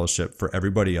 12-step fellowship for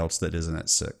everybody else that isn't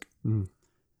as sick. Mm.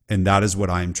 And that is what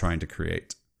I'm trying to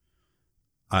create.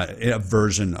 A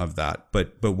version of that.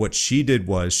 But what she did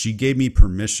was she gave me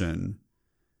permission.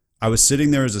 I was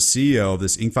sitting there as a CEO of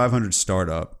this Inc. 500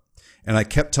 startup, and I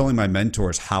kept telling my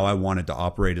mentors how I wanted to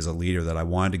operate as a leader, that I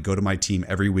wanted to go to my team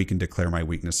every week and declare my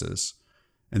weaknesses.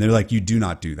 And they're like, you do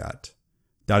not do that.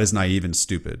 That is naive and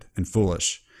stupid and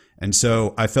foolish. And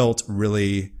so I felt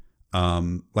really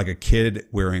like a kid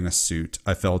wearing a suit.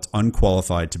 I felt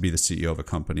unqualified to be the CEO of a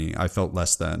company. I felt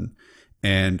less than.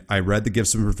 And I read The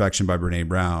Gifts of Imperfection by Brene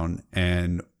Brown,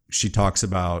 and she talks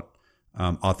about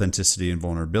authenticity and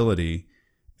vulnerability.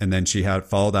 And then she had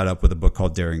followed that up with a book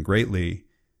called Daring Greatly.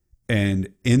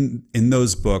 And in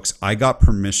those books, I got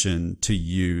permission to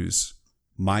use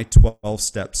my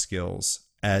 12-step skills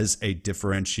as a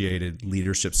differentiated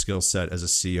leadership skill set as a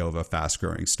CEO of a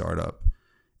fast-growing startup.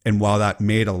 And while that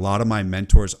made a lot of my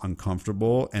mentors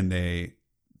uncomfortable and they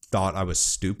thought I was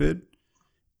stupid,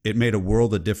 it made a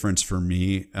world of difference for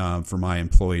me, for my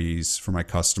employees, for my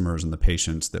customers, and the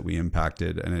patients that we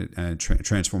impacted, and it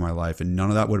transformed my life. And none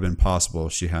of that would have been possible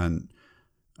if she hadn't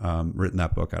written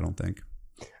that book, I don't think.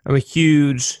 I'm a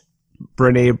huge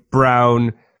Brene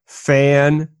Brown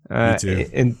fan. Me too.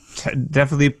 And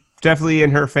definitely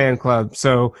in her fan club.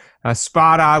 So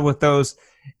spot on with those.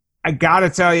 I got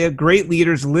to tell you, great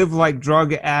leaders live like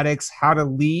drug addicts. How to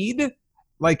lead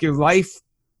like your life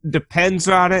depends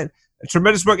on it. A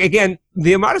tremendous book. Again,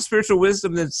 the amount of spiritual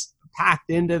wisdom that's packed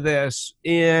into this,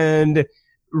 and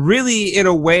really in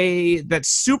a way that's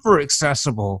super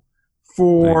accessible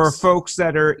for folks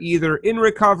that are either in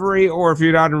recovery or if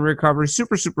you're not in recovery,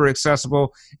 super, super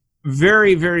accessible.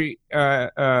 Very, very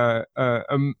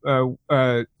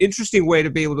interesting way to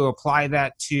be able to apply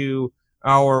that to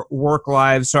our work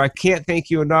lives. So I can't thank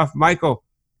you enough, Michael,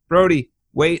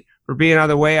 Brody-Waite, for being on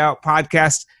the Way Out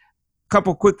podcast.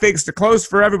 Couple quick things to close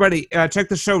for everybody. Check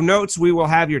the show notes. We will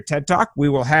have your TED Talk. We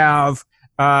will have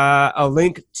a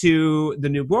link to the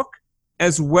new book,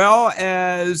 as well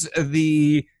as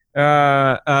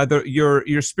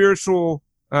your spiritual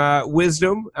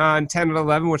wisdom on 10 and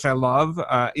 11, which I love.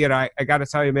 I got to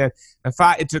tell you, man,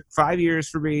 it took 5 years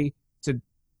for me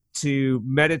to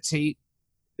meditate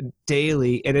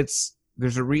daily, and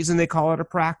there's a reason they call it a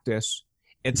practice.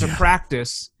 It's a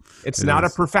practice. It's not a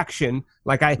perfection.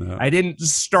 Like I didn't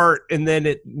start and then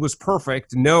it was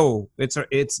perfect. No,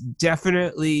 it's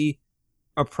definitely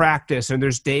a practice. And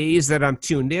there's days that I'm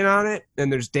tuned in on it,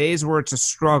 and there's days where it's a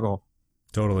struggle.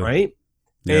 Totally. Right?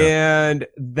 Yeah. And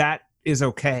that is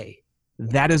okay.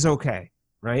 That is okay.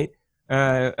 Right?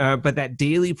 But that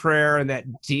daily prayer and that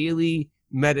daily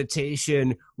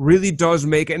meditation really does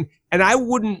make it. And I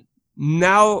wouldn't,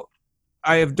 now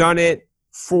I have done it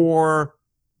for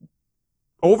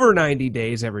over 90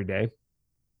 days every day.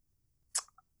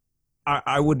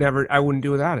 I wouldn't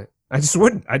do without it. I just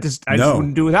wouldn't. I just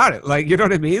wouldn't do without it. Like, you know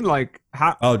what I mean? Like,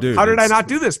 how did I not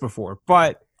do this before?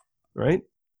 But, right?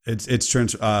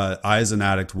 I as an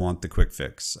addict want the quick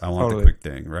fix. I want the quick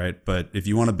thing, right? But if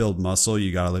you want to build muscle,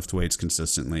 you got to lift weights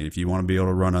consistently. If you want to be able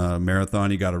to run a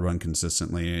marathon, you got to run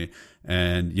consistently.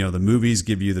 And, the movies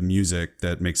give you the music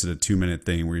that makes it a 2-minute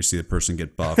thing where you see the person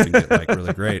get buff and get like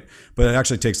really great. But it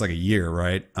actually takes like a year,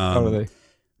 right? Totally.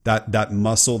 That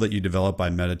muscle that you develop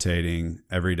by meditating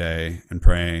every day and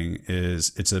praying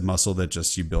it's a muscle that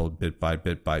just you build bit by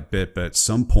bit by bit. But at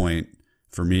some point,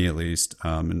 for me at least,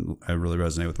 and I really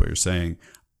resonate with what you're saying,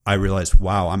 I realized,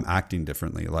 wow, I'm acting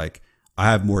differently. Like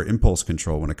I have more impulse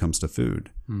control when it comes to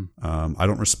food. I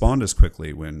don't respond as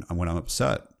quickly when I'm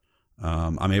upset.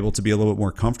 I'm able to be a little bit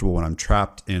more comfortable when I'm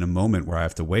trapped in a moment where I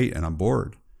have to wait and I'm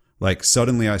bored. Like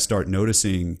suddenly I start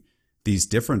noticing these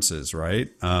differences, right?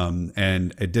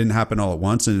 And it didn't happen all at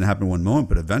once and it didn't happen in one moment,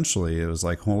 but eventually it was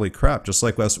like, holy crap, just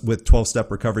like us with 12-step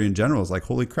recovery in general, it's like,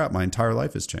 holy crap, my entire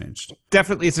life has changed.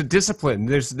 Definitely, it's a discipline.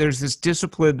 There's this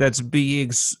discipline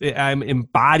I'm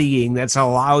embodying, that's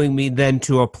allowing me then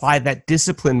to apply that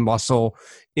discipline muscle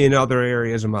in other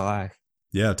areas of my life.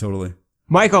 Yeah, totally.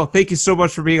 Michael, thank you so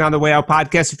much for being on the Way Out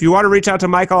podcast. If you want to reach out to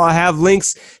Michael, I'll have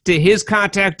links to his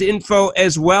contact info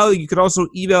as well. You can also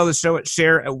email the show at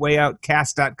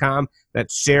share@wayoutcast.com.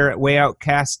 That's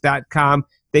share@wayoutcast.com.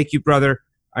 Thank you, brother.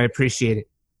 I appreciate it.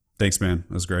 Thanks, man.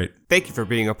 That was great. Thank you for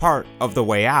being a part of The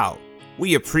Way Out.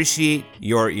 We appreciate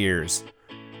your ears.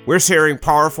 We're sharing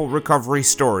powerful recovery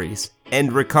stories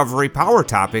and recovery power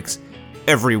topics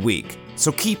every week,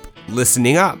 so keep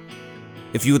listening up.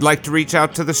 If you would like to reach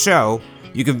out to the show,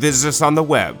 you can visit us on the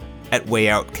web at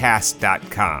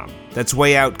wayoutcast.com. That's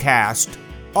wayoutcast,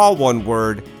 all one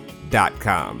word,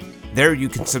 .com. There you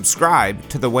can subscribe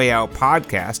to the Way Out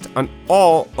podcast on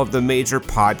all of the major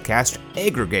podcast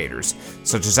aggregators,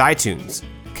 such as iTunes,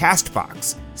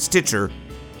 CastBox, Stitcher,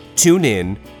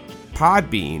 TuneIn,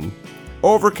 Podbean,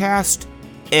 Overcast,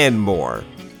 and more.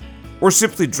 Or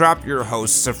simply drop your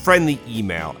hosts a friendly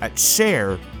email at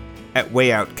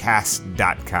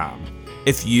share@wayoutcast.com.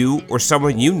 If you or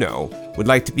someone you know would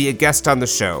like to be a guest on the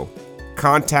show,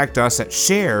 contact us at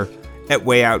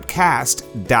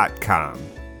share@wayoutcast.com.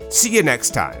 See you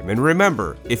next time, and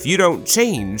remember, if you don't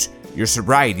change, your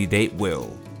sobriety date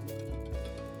will.